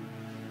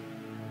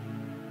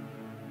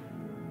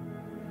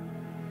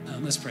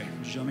 Let's pray.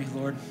 Would you show me,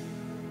 Lord?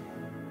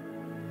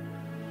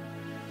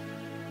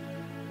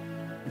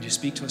 Would you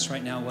speak to us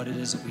right now what it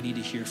is that we need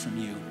to hear from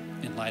you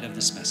in light of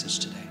this message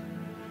today?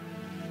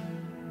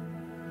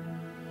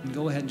 And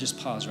go ahead and just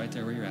pause right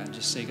there where you're at.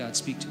 Just say, God,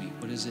 speak to me.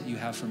 What is it you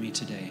have for me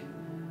today?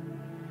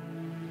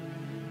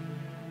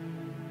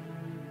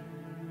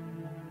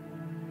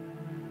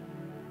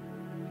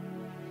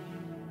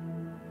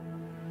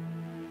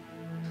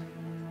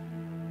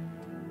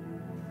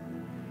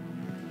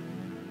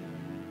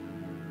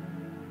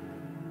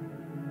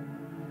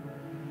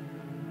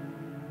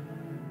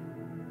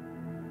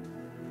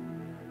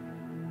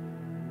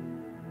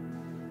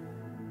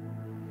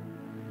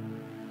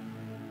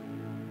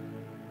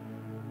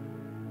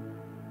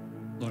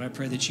 Lord, I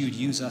pray that you would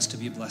use us to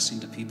be a blessing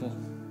to people.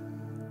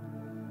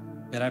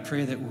 God, I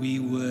pray that we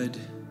would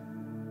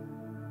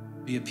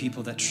be a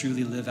people that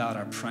truly live out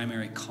our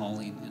primary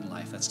calling in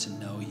life. That's to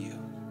know you,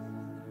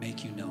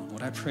 make you known.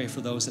 Lord, I pray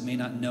for those that may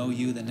not know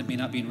you, that may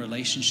not be in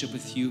relationship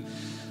with you.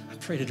 I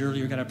prayed it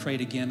earlier, God, I prayed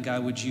again.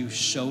 God, would you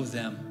show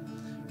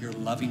them your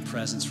loving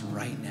presence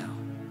right now?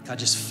 God,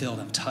 just fill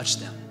them, touch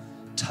them,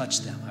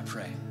 I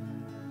pray.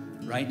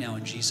 Right now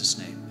in Jesus'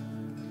 name.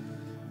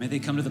 May they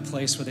come to the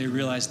place where they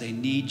realize they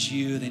need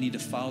you, they need to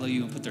follow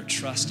you and put their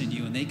trust in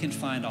you, and they can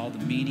find all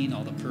the meaning,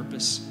 all the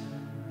purpose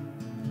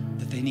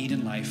that they need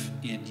in life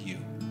in you.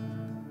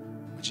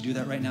 Would you do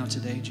that right now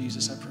today,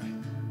 Jesus, I pray.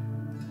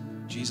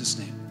 In Jesus'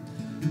 name.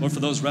 Lord,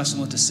 for those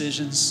wrestling with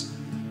decisions,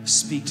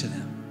 speak to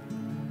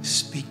them.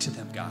 Speak to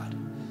them, God.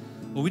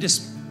 Well, we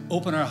just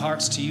open our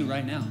hearts to you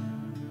right now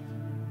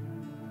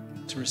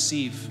to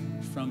receive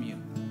from you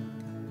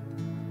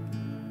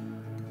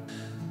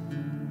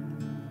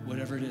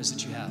whatever it is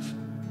that you have,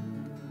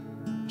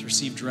 to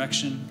receive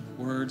direction,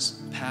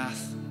 words,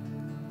 path.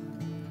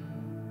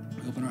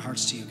 We open our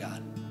hearts to you,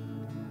 God.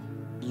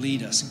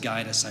 Lead us,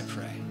 guide us, I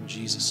pray, in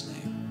Jesus' name.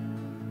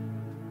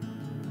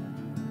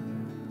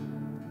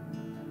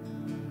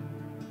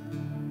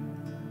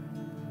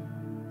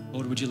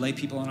 Lord, would you lay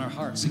people on our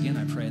hearts? Again,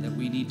 I pray that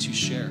we need to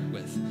share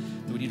with,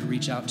 that we need to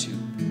reach out to.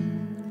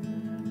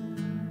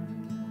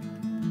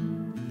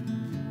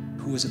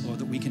 Who is it, Lord,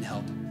 that we can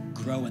help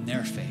grow in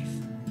their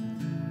faith?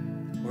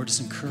 Lord,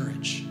 just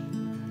encourage.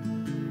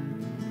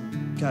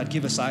 God,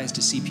 give us eyes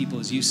to see people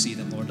as you see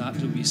them, Lord, not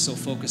to be so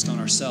focused on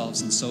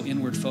ourselves and so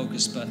inward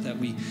focused, but that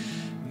we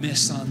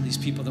miss on these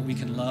people that we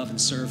can love and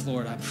serve.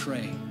 Lord, I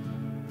pray,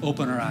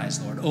 open our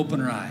eyes, Lord,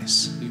 open our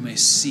eyes, that we may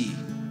see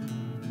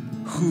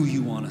who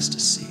you want us to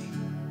see.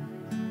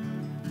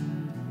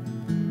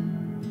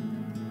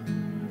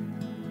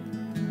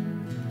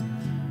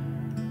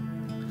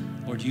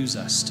 Lord, use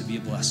us to be a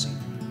blessing.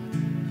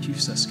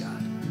 Use us,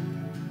 God.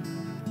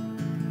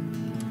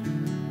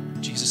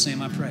 In Jesus'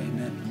 name I pray,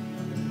 amen.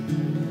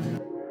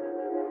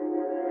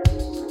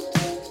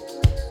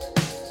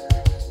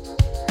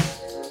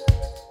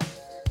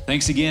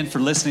 Thanks again for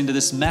listening to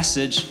this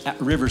message at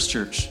Rivers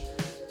Church.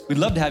 We'd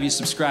love to have you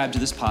subscribe to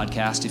this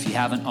podcast if you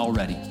haven't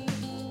already.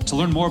 To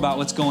learn more about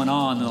what's going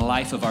on in the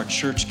life of our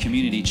church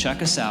community,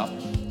 check us out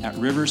at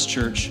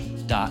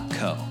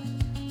riverschurch.co.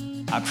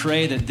 I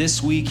pray that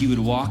this week you would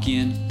walk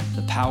in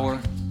the power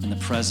and the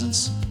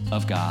presence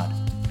of God.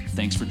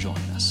 Thanks for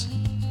joining us.